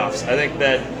playoffs. I think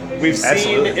that we've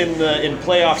seen in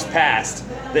playoffs past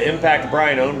the impact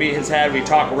Brian Ownby has had. We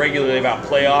talk regularly about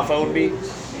playoff Ownby.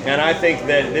 And I think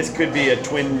that this could be a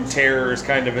twin terrors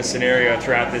kind of a scenario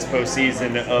throughout this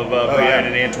postseason of Brian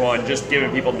and Antoine just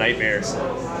giving people nightmares.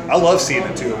 I love seeing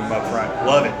the two of them up front.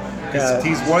 Love it.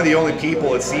 He's one of the only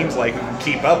people, it seems like, who can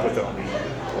keep up with Ownby.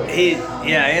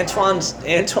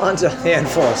 Antoine's a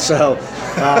handful. So,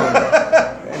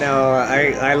 I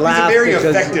laugh. He's a very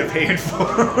effective handful.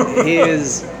 He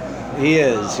is.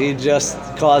 He just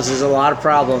causes a lot of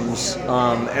problems.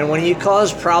 And when you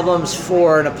cause problems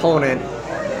for an opponent,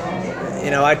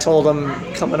 I told him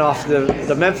coming off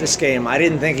the Memphis game, I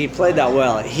didn't think he played that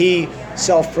well. He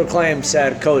self-proclaimed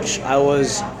said, "Coach, I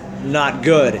was not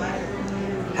good.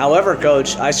 However,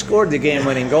 Coach, I scored the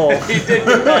game-winning goal." He did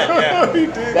do that, yeah. He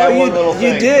did. That one little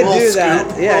thing. You did do scoop.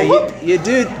 that. Yeah, you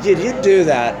did do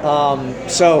that.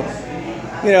 So,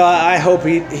 I hope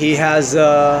he has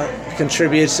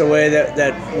contributes the way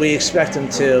that we expect him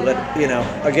to. But,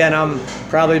 again, I'm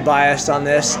probably biased on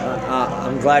this.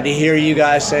 I'm glad to hear you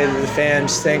guys say that the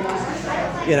fans think,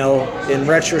 in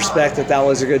retrospect that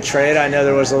was a good trade. I know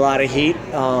there was a lot of heat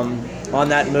on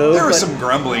that move. There were some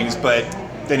grumblings, but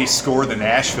then he scored the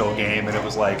Nashville game, and it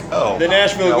was like, the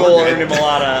Nashville goal earned him a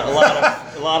lot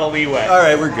of leeway. All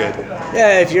right, we're good.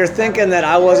 Yeah, if you're thinking that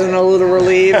I wasn't a little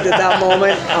relieved at that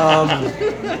moment,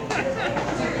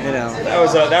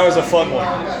 that was a fun one.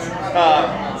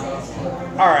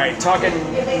 All right, talking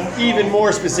even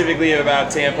more specifically about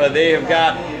Tampa, they have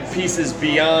got pieces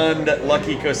beyond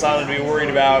Lucky Kosana to be worried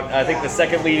about. I think the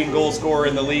second leading goal scorer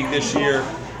in the league this year,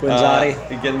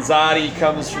 Gonzatti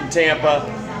comes from Tampa.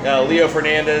 Leo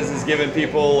Fernandez has given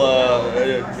people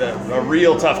a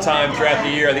real tough time throughout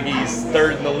the year. I think he's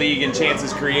third in the league in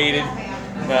chances created.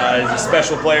 He's a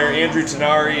special player. Andrew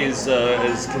Tenari is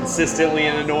consistently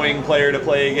an annoying player to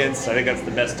play against. I think that's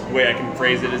the best way I can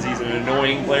phrase it, is he's an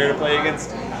annoying player to play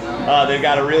against. They've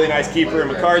got a really nice keeper in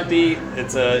McCarthy.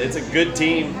 It's a good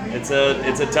team. It's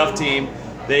a tough team.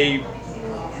 They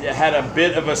had a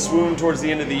bit of a swoon towards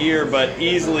the end of the year, but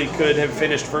easily could have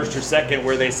finished first or second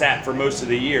where they sat for most of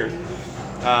the year.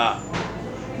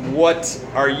 What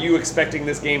are you expecting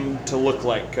this game to look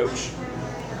like, Coach?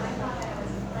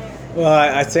 Well,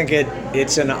 I think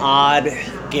it's an odd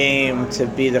game to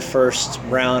be the first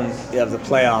round of the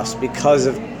playoffs because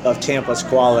of Tampa's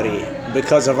quality,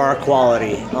 because of our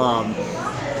quality.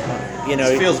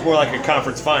 It feels more like a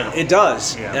conference final. It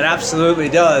does. Yeah. It absolutely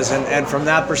does. And from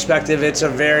that perspective, it's a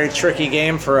very tricky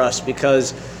game for us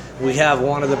because we have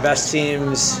one of the best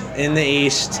teams in the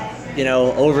East,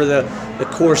 over the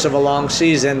course of a long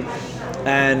season.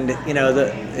 And,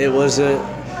 it was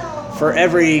for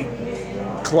every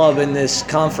club in this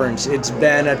conference, it's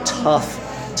been a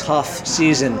tough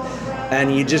season.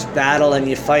 And you just battle and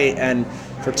you fight. And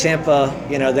for Tampa,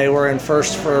 they were in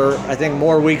first for, I think,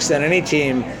 more weeks than any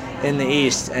team in the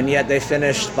East, and yet they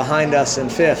finished behind us in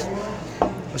fifth.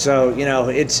 So,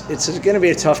 it's going to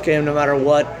be a tough game no matter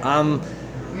what. I'm,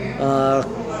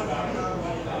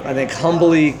 I think,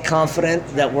 humbly confident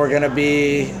that we're going to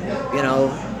be,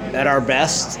 at our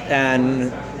best.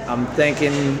 And I'm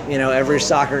thinking, every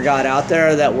soccer god out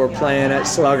there that we're playing at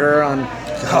Slugger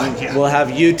we'll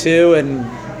have you two and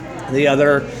the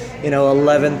other,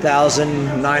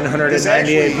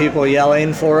 11,998 people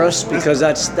yelling for us, because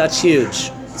that's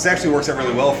huge. This actually works out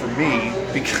really well for me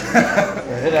because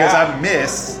I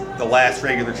missed the last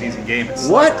regular season game at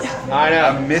Slugger. What? I know.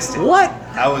 I missed it. What?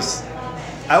 I was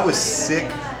sick.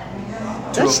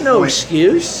 That's no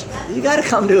excuse. You got to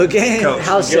come to a game. Coach,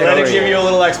 How sick Let are him give you? you a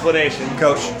little explanation.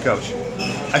 Coach,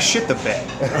 I shit the bed.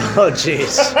 Oh,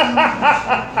 jeez.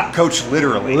 Coach,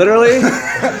 literally. Literally?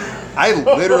 I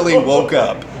literally woke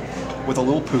up with a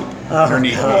little poop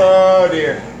underneath me. Oh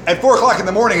dear. At 4 o'clock in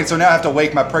the morning, and so now I have to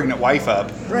wake my pregnant wife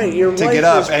up Right, your to wife get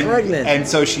up. is pregnant. And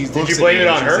so she Did looks you at blame me it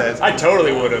and on she her? says, I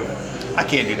totally would have. I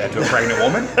can't do that to a pregnant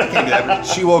woman. I can't do that.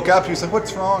 She woke up. She was like,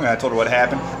 "What's wrong?" And I told her what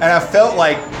happened. And I felt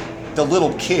like the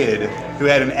little kid who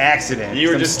had an accident. You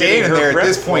were I'm just getting standing her there at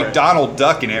this prepped point, for it. Donald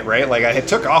ducking it, right? Like I had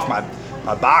took off my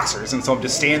boxers, and so I'm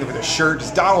just standing with a shirt,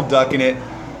 just Donald ducking it.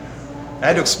 I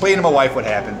had to explain to my wife what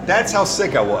happened. That's how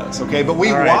sick I was, okay? But we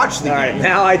All right, watched the all game. right,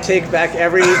 now I take back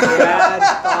every bad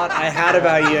thought I had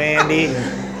about you, Andy.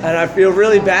 And I feel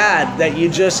really bad that you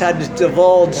just had to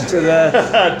divulge to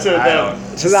the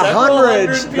Several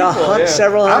hundreds, hundred people, yeah.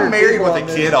 several hundred. I'm married people with a on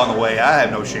this. kid on the way. I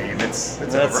have no shame. It's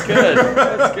That's over. good.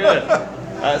 That's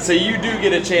good. So you do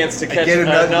get a chance to catch get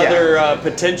another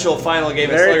potential final game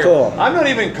at Very Slugger. cool. I'm not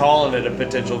even calling it a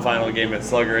potential final game at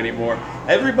Slugger anymore.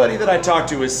 Everybody that I talk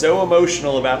to is so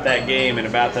emotional about that game and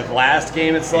about the last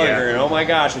game at Slugger, Yeah. and oh my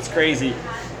gosh, it's crazy.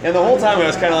 And the whole time I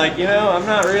was kind of like, I'm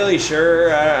not really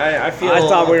sure. I feel. I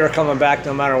thought we were coming back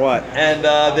no matter what. And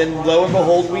then lo and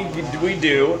behold, we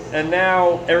do. And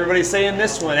now everybody's saying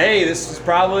this one. Hey, this is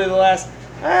probably the last.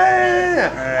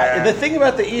 The thing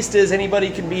about the East is anybody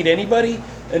can beat anybody.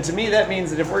 And to me, that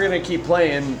means that if we're going to keep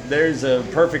playing, there's a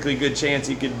perfectly good chance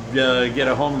you could get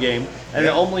a home game. And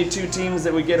the only two teams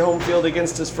that would get home field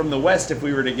against us from the West, if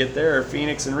we were to get there, are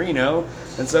Phoenix and Reno.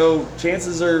 And so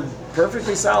chances are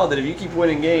perfectly solid that if you keep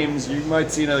winning games, you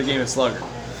might see another game at Slugger.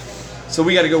 So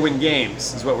we got to go win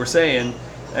games, is what we're saying.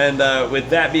 And with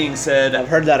that being said, I've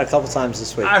heard that a couple times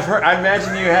this week. I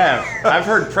imagine you have. I've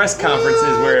heard press conferences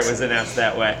where it was announced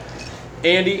that way.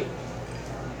 Andy,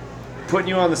 putting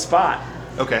you on the spot.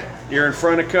 Okay. You're in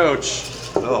front of coach.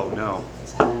 Oh no.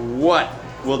 What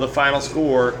will the final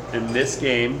score in this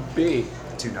game be?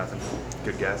 2-0.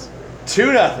 Good guess.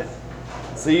 2-0.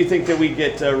 So you think that we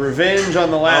get revenge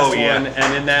on the last Oh, yeah. one,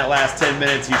 and in that last 10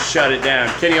 minutes you shut it down.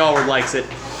 Kenny Allward likes it.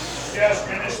 Yes,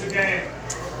 finish the game.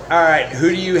 All right, who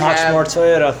do you have? Oxmoor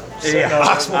Toyota. Yeah,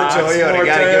 Oxmoor Toyota,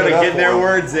 gotta give it up getting their for 'em.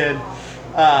 words in.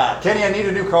 Kenny, I need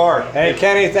a new car. Hey,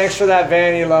 Kenny, thanks for that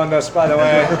van you loaned us, by the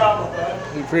way.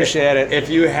 We appreciate it. If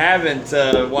you haven't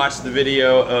watched the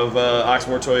video of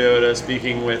Oxmoor Toyota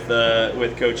speaking with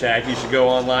Coach Hack, you should go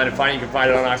online and find. You can find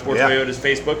it on Oxmoor Yeah. Toyota's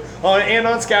Facebook and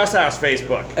on Scout's House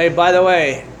Facebook. Hey, by the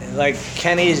way,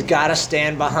 Kenny's got to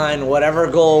stand behind whatever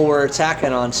goal we're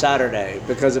attacking on Saturday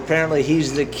because apparently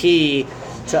he's the key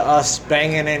to us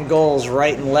banging in goals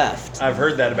right and left. I've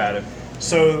heard that about him.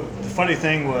 So the funny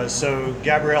thing was,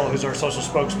 Gabriella, who's our social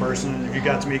spokesperson, and if you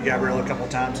got to meet Gabriella a couple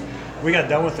of times, we got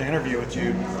done with the interview with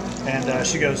you, and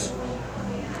she goes,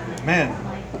 "Man,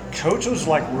 Coach was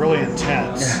really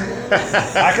intense.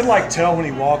 I could tell when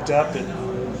he walked up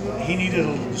that he needed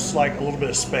just a little bit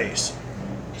of space.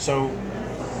 So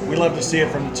we love to see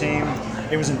it from the team.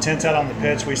 It was intense out on the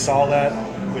pitch. We saw that.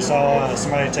 We saw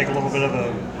somebody take a little bit of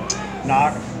a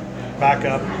knock, back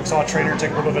up. We saw a trainer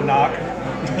take a little bit of a knock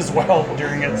as well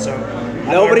during it. So Nobody's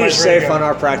everybody's ready to safe go. on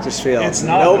our practice field. It's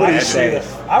not. Nobody's Actually,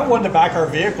 safe. I wanted to back our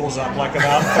vehicles up about 30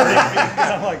 feet.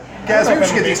 'Cause I'm like, Guys, I we don't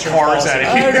should know get if these insurance cars policy-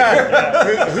 out of here.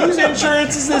 Oh God, whose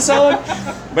insurance is this on?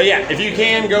 But yeah, if you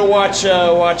can go watch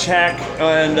Hack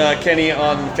and Kenny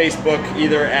on Facebook,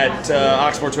 either at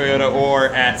Oxmoor Toyota or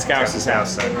at Scout's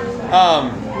house.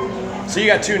 So you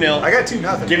got 2-0. I got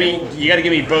 2-0. You got to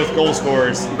give me both goal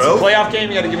scorers. It's a Both? playoff game.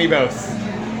 You got to give me both.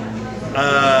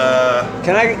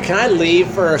 Can I leave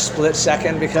for a split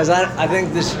second because I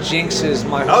think this jinxes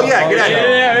my whole Oh yeah, get out of here.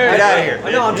 Yeah. Get out of here.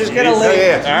 I know, I'm just gonna It's- leave.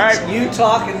 yeah. All right, You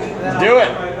talk and then do I'll it.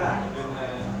 be right back.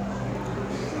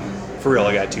 For real,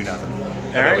 I got 2-0.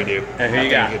 All right. We do. And who you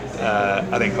got?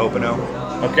 I think Hopino.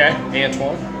 Okay,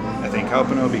 Antoine. I think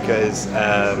Hopino because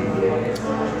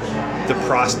the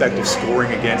prospect of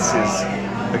scoring against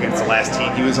the last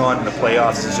team he was on in the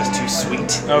playoffs is just too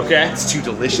sweet. Okay. It's too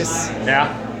delicious. Yeah.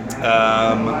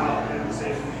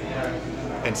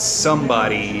 And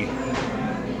somebody,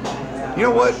 you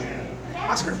know what?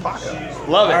 Oscar Paco.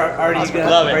 Love it. Already done?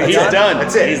 Love it. Right, He's done? done.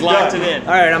 That's it. He's locked Done. it in.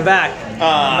 All right, I'm back. I'm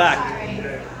back.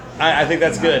 I think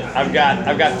that's good. I've got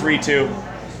 3-2.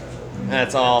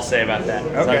 That's all I'll say about that. So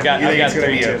Okay. I've got You think it's gonna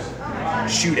 3-2. be a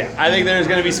shootout? I think there's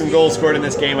going to be some goals scored in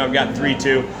this game. I've got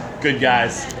 3-2. Good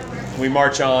guys. We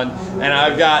march on. And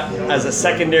I've got, as a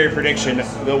secondary prediction,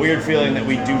 the weird feeling that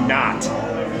we do not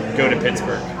go to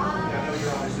Pittsburgh.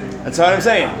 That's what I'm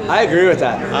saying. I agree with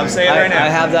that. I'm saying right now. I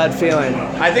have that feeling.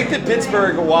 I think that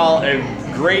Pittsburgh, while a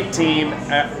great team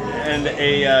and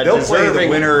a They'll play the deserving,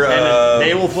 winner and of-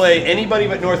 they will play anybody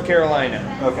but North Carolina.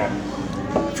 Okay.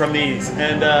 from these.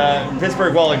 And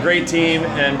Pittsburgh, while a great team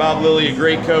and Bob Lilly a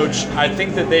great coach, I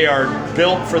think that they are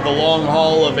built for the long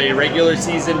haul of a regular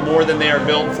season more than they are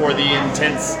built for the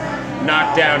intense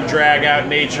knockdown, drag-out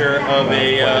nature of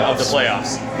the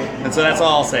playoffs. And so that's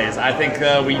all I'll say is I think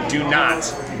we do not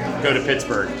go to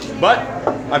Pittsburgh. But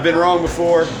I've been wrong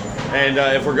before, and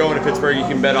if we're going to Pittsburgh, you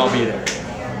can bet I'll be there.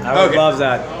 I would love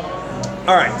that.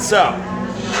 All right, so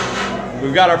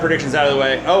we've got our predictions out of the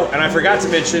way. Oh, and I forgot to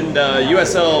mention the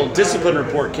USL discipline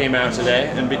report came out today,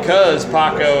 and because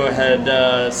Paco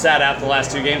had sat out the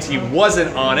last 2 games, he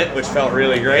wasn't on it, which felt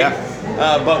really great.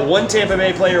 Yeah. But one Tampa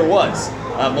Bay player was.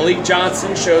 Malik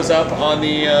Johnson shows up on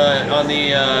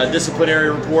the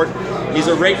disciplinary report. He's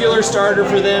a regular starter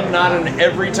for them, not an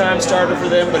every-time starter for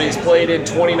them, but he's played in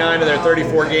 29 of their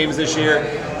 34 games this year.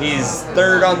 He's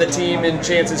 3rd on the team in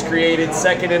chances created,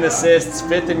 2nd in assists,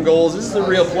 5th in goals. This is a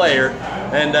real player,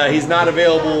 and he's not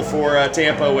available for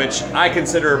Tampa, which I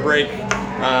consider a break.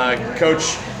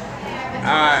 Coach,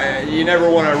 you never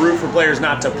want to root for players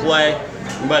not to play.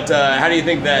 But how do you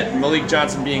think that Malik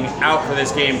Johnson being out for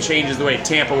this game changes the way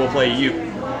Tampa will play you?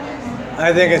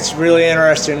 I think it's really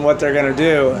interesting what they're going to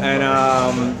do, and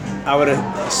I would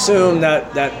assume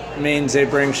that means they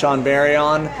bring Sean Barry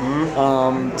on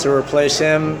to replace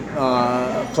him,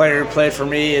 a player who played for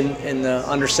me in the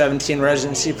under-17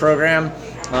 residency program,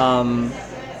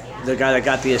 the guy that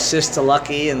got the assist to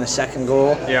Lucky in the 2nd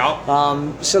goal.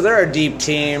 Yeah. So they're a deep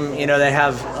team. You know, they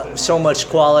have so much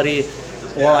quality.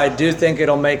 Well, I do think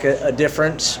it'll make a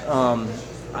difference.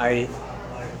 I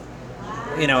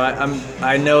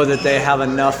know that they have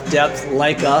enough depth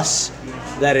like us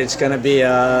that it's going to be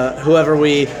whoever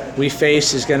we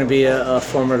face is going to be a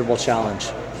formidable challenge.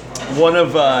 One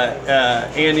of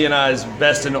Andy and I's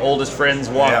best and oldest friends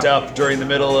walked up during the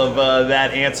middle of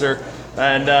that answer.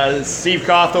 And Steve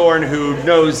Cawthorn, who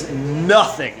knows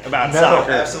nothing about soccer.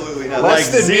 Absolutely not. Like Less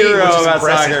than me, zero which is about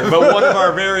impressive. soccer. But one of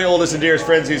our very oldest and dearest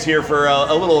friends who's here for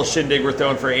a little shindig we're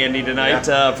throwing for Andy tonight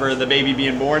for the baby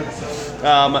being born.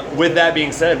 With that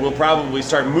being said, we'll probably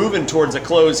start moving towards a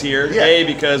close here. Yeah. A,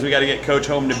 because we got to get Coach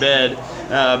home to bed.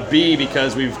 B,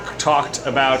 because we've talked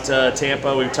about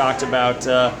Tampa. We've talked about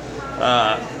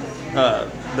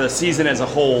the season as a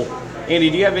whole.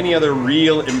 Andy, do you have any other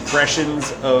real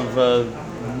impressions of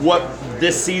what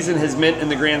this season has meant in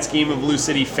the grand scheme of Blue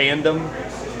City fandom?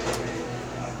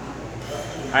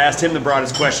 I asked him the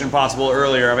broadest question possible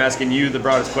earlier. I'm asking you the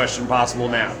broadest question possible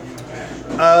now.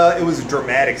 It was a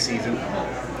dramatic season,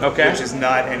 Okay. which is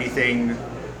not anything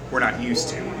we're not used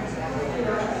to.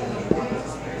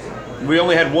 We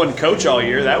only had one coach all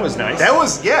year. That was nice.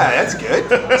 That's good.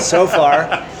 So far.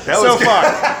 That so was good.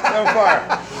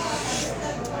 far.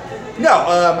 No,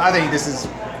 I think this is.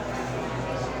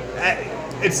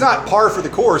 It's not par for the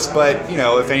course, but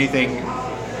if anything,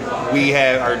 we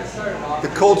have the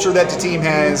culture that the team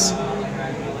has,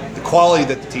 the quality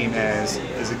that the team has.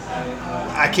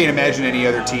 I can't imagine any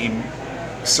other team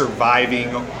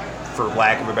surviving, for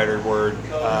lack of a better word,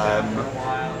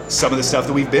 some of the stuff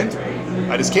that we've been through.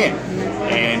 I just can't.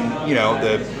 And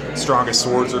the strongest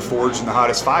swords are forged in the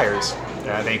hottest fires.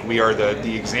 And I think we are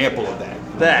the example of that.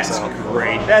 That's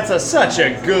great. That's such a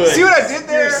good. See what I did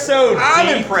there? You're so I'm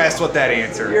deep. impressed with that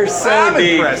answer. You're so I'm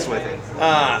deep. impressed with it.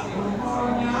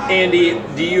 Andy,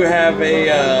 do you have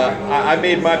I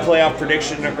made my playoff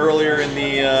prediction earlier in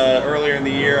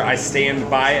the year. I stand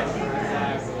by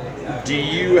it. Do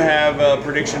you have a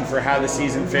prediction for how the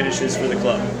season finishes for the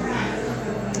club?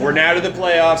 We're now to the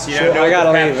playoffs. You know, I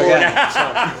gotta leave.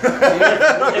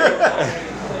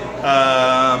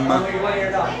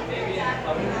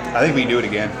 I think we can do it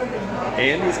again.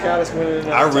 Andy's got us winning.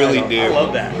 I really do. I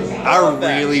love that.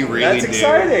 Really That's do.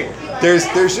 exciting. There's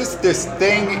just this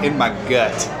thing in my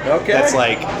gut. Okay. That's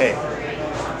like, hey,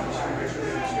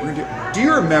 do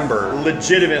you remember?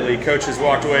 Legitimately, coach has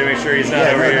walked away to make sure he's not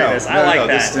overhearing this. I like that.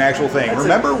 This is an actual thing.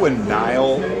 Remember when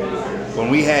Niall, when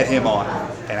we had him on,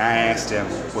 and I asked him,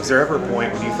 was there ever a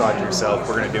point when you thought to yourself,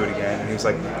 we're going to do it again? And he was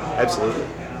like, absolutely.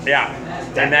 Yeah,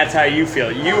 and that's how you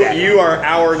feel. You are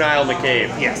our Niall McCabe.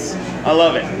 Yes. I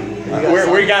love it.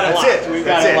 We got it That's locked. it. We've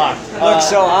got That's it it. locked. Look,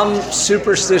 so I'm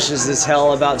superstitious as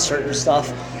hell about certain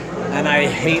stuff, and I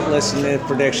hate listening to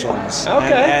predictions.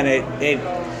 Okay. And it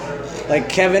like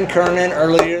Kevin Kernan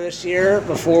earlier this year,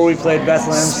 before we played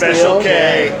Bethlehem Special Steel,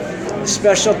 K.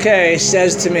 Special K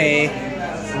says to me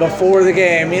before the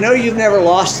game, you've never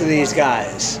lost to these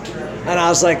guys. And I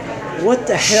was like, what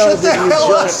the hell did you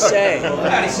just say?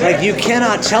 Like, you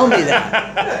cannot tell me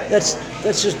that. That's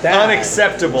just bad.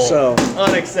 Unacceptable. So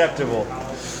unacceptable.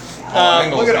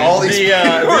 Look at all these.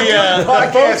 The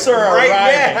folks are right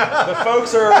arriving. now. The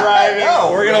folks are arriving.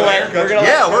 Oh, we're gonna let.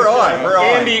 Yeah, we're on. We're on.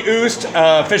 Andy Oost,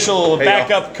 official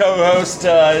backup co-host,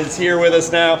 is here with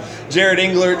us now. Jared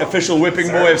Englert, official whipping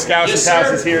boy of Scouse's House,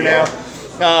 is here now.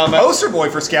 Poster boy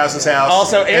for Scouse's House.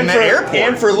 Also, in the airport.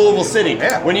 and for Louisville City.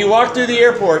 Yeah. When you walk through the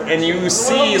airport and you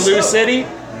see Lou City,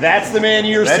 that's the man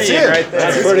you're That's seeing it. right there.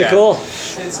 That's pretty cool.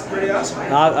 It's pretty awesome.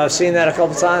 I've seen that a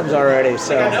couple times already.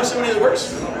 So I know somebody that works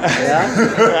for them.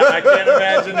 yeah. I can't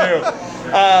imagine who.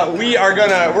 We're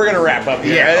gonna wrap up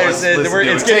here. Yeah, It's let's do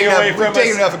it's it. getting away We've from us.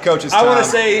 taken enough of Coach's I want to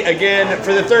time. say again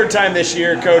for the third time this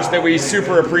year, Coach, that we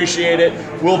super appreciate it.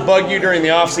 We'll bug you during the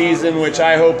off season, which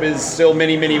I hope is still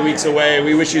many weeks away.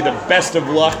 We wish you the best of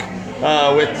luck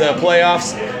with the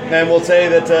playoffs, and we'll say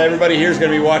that everybody here is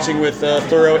going to be watching with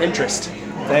thorough interest.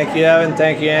 Thank you, Evan.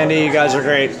 Thank you, Andy. You guys are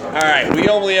great. All right, we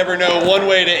only ever know one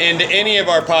way to end any of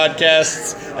our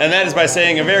podcasts, and that is by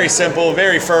saying a very simple,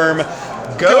 very firm,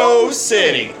 Go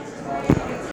City!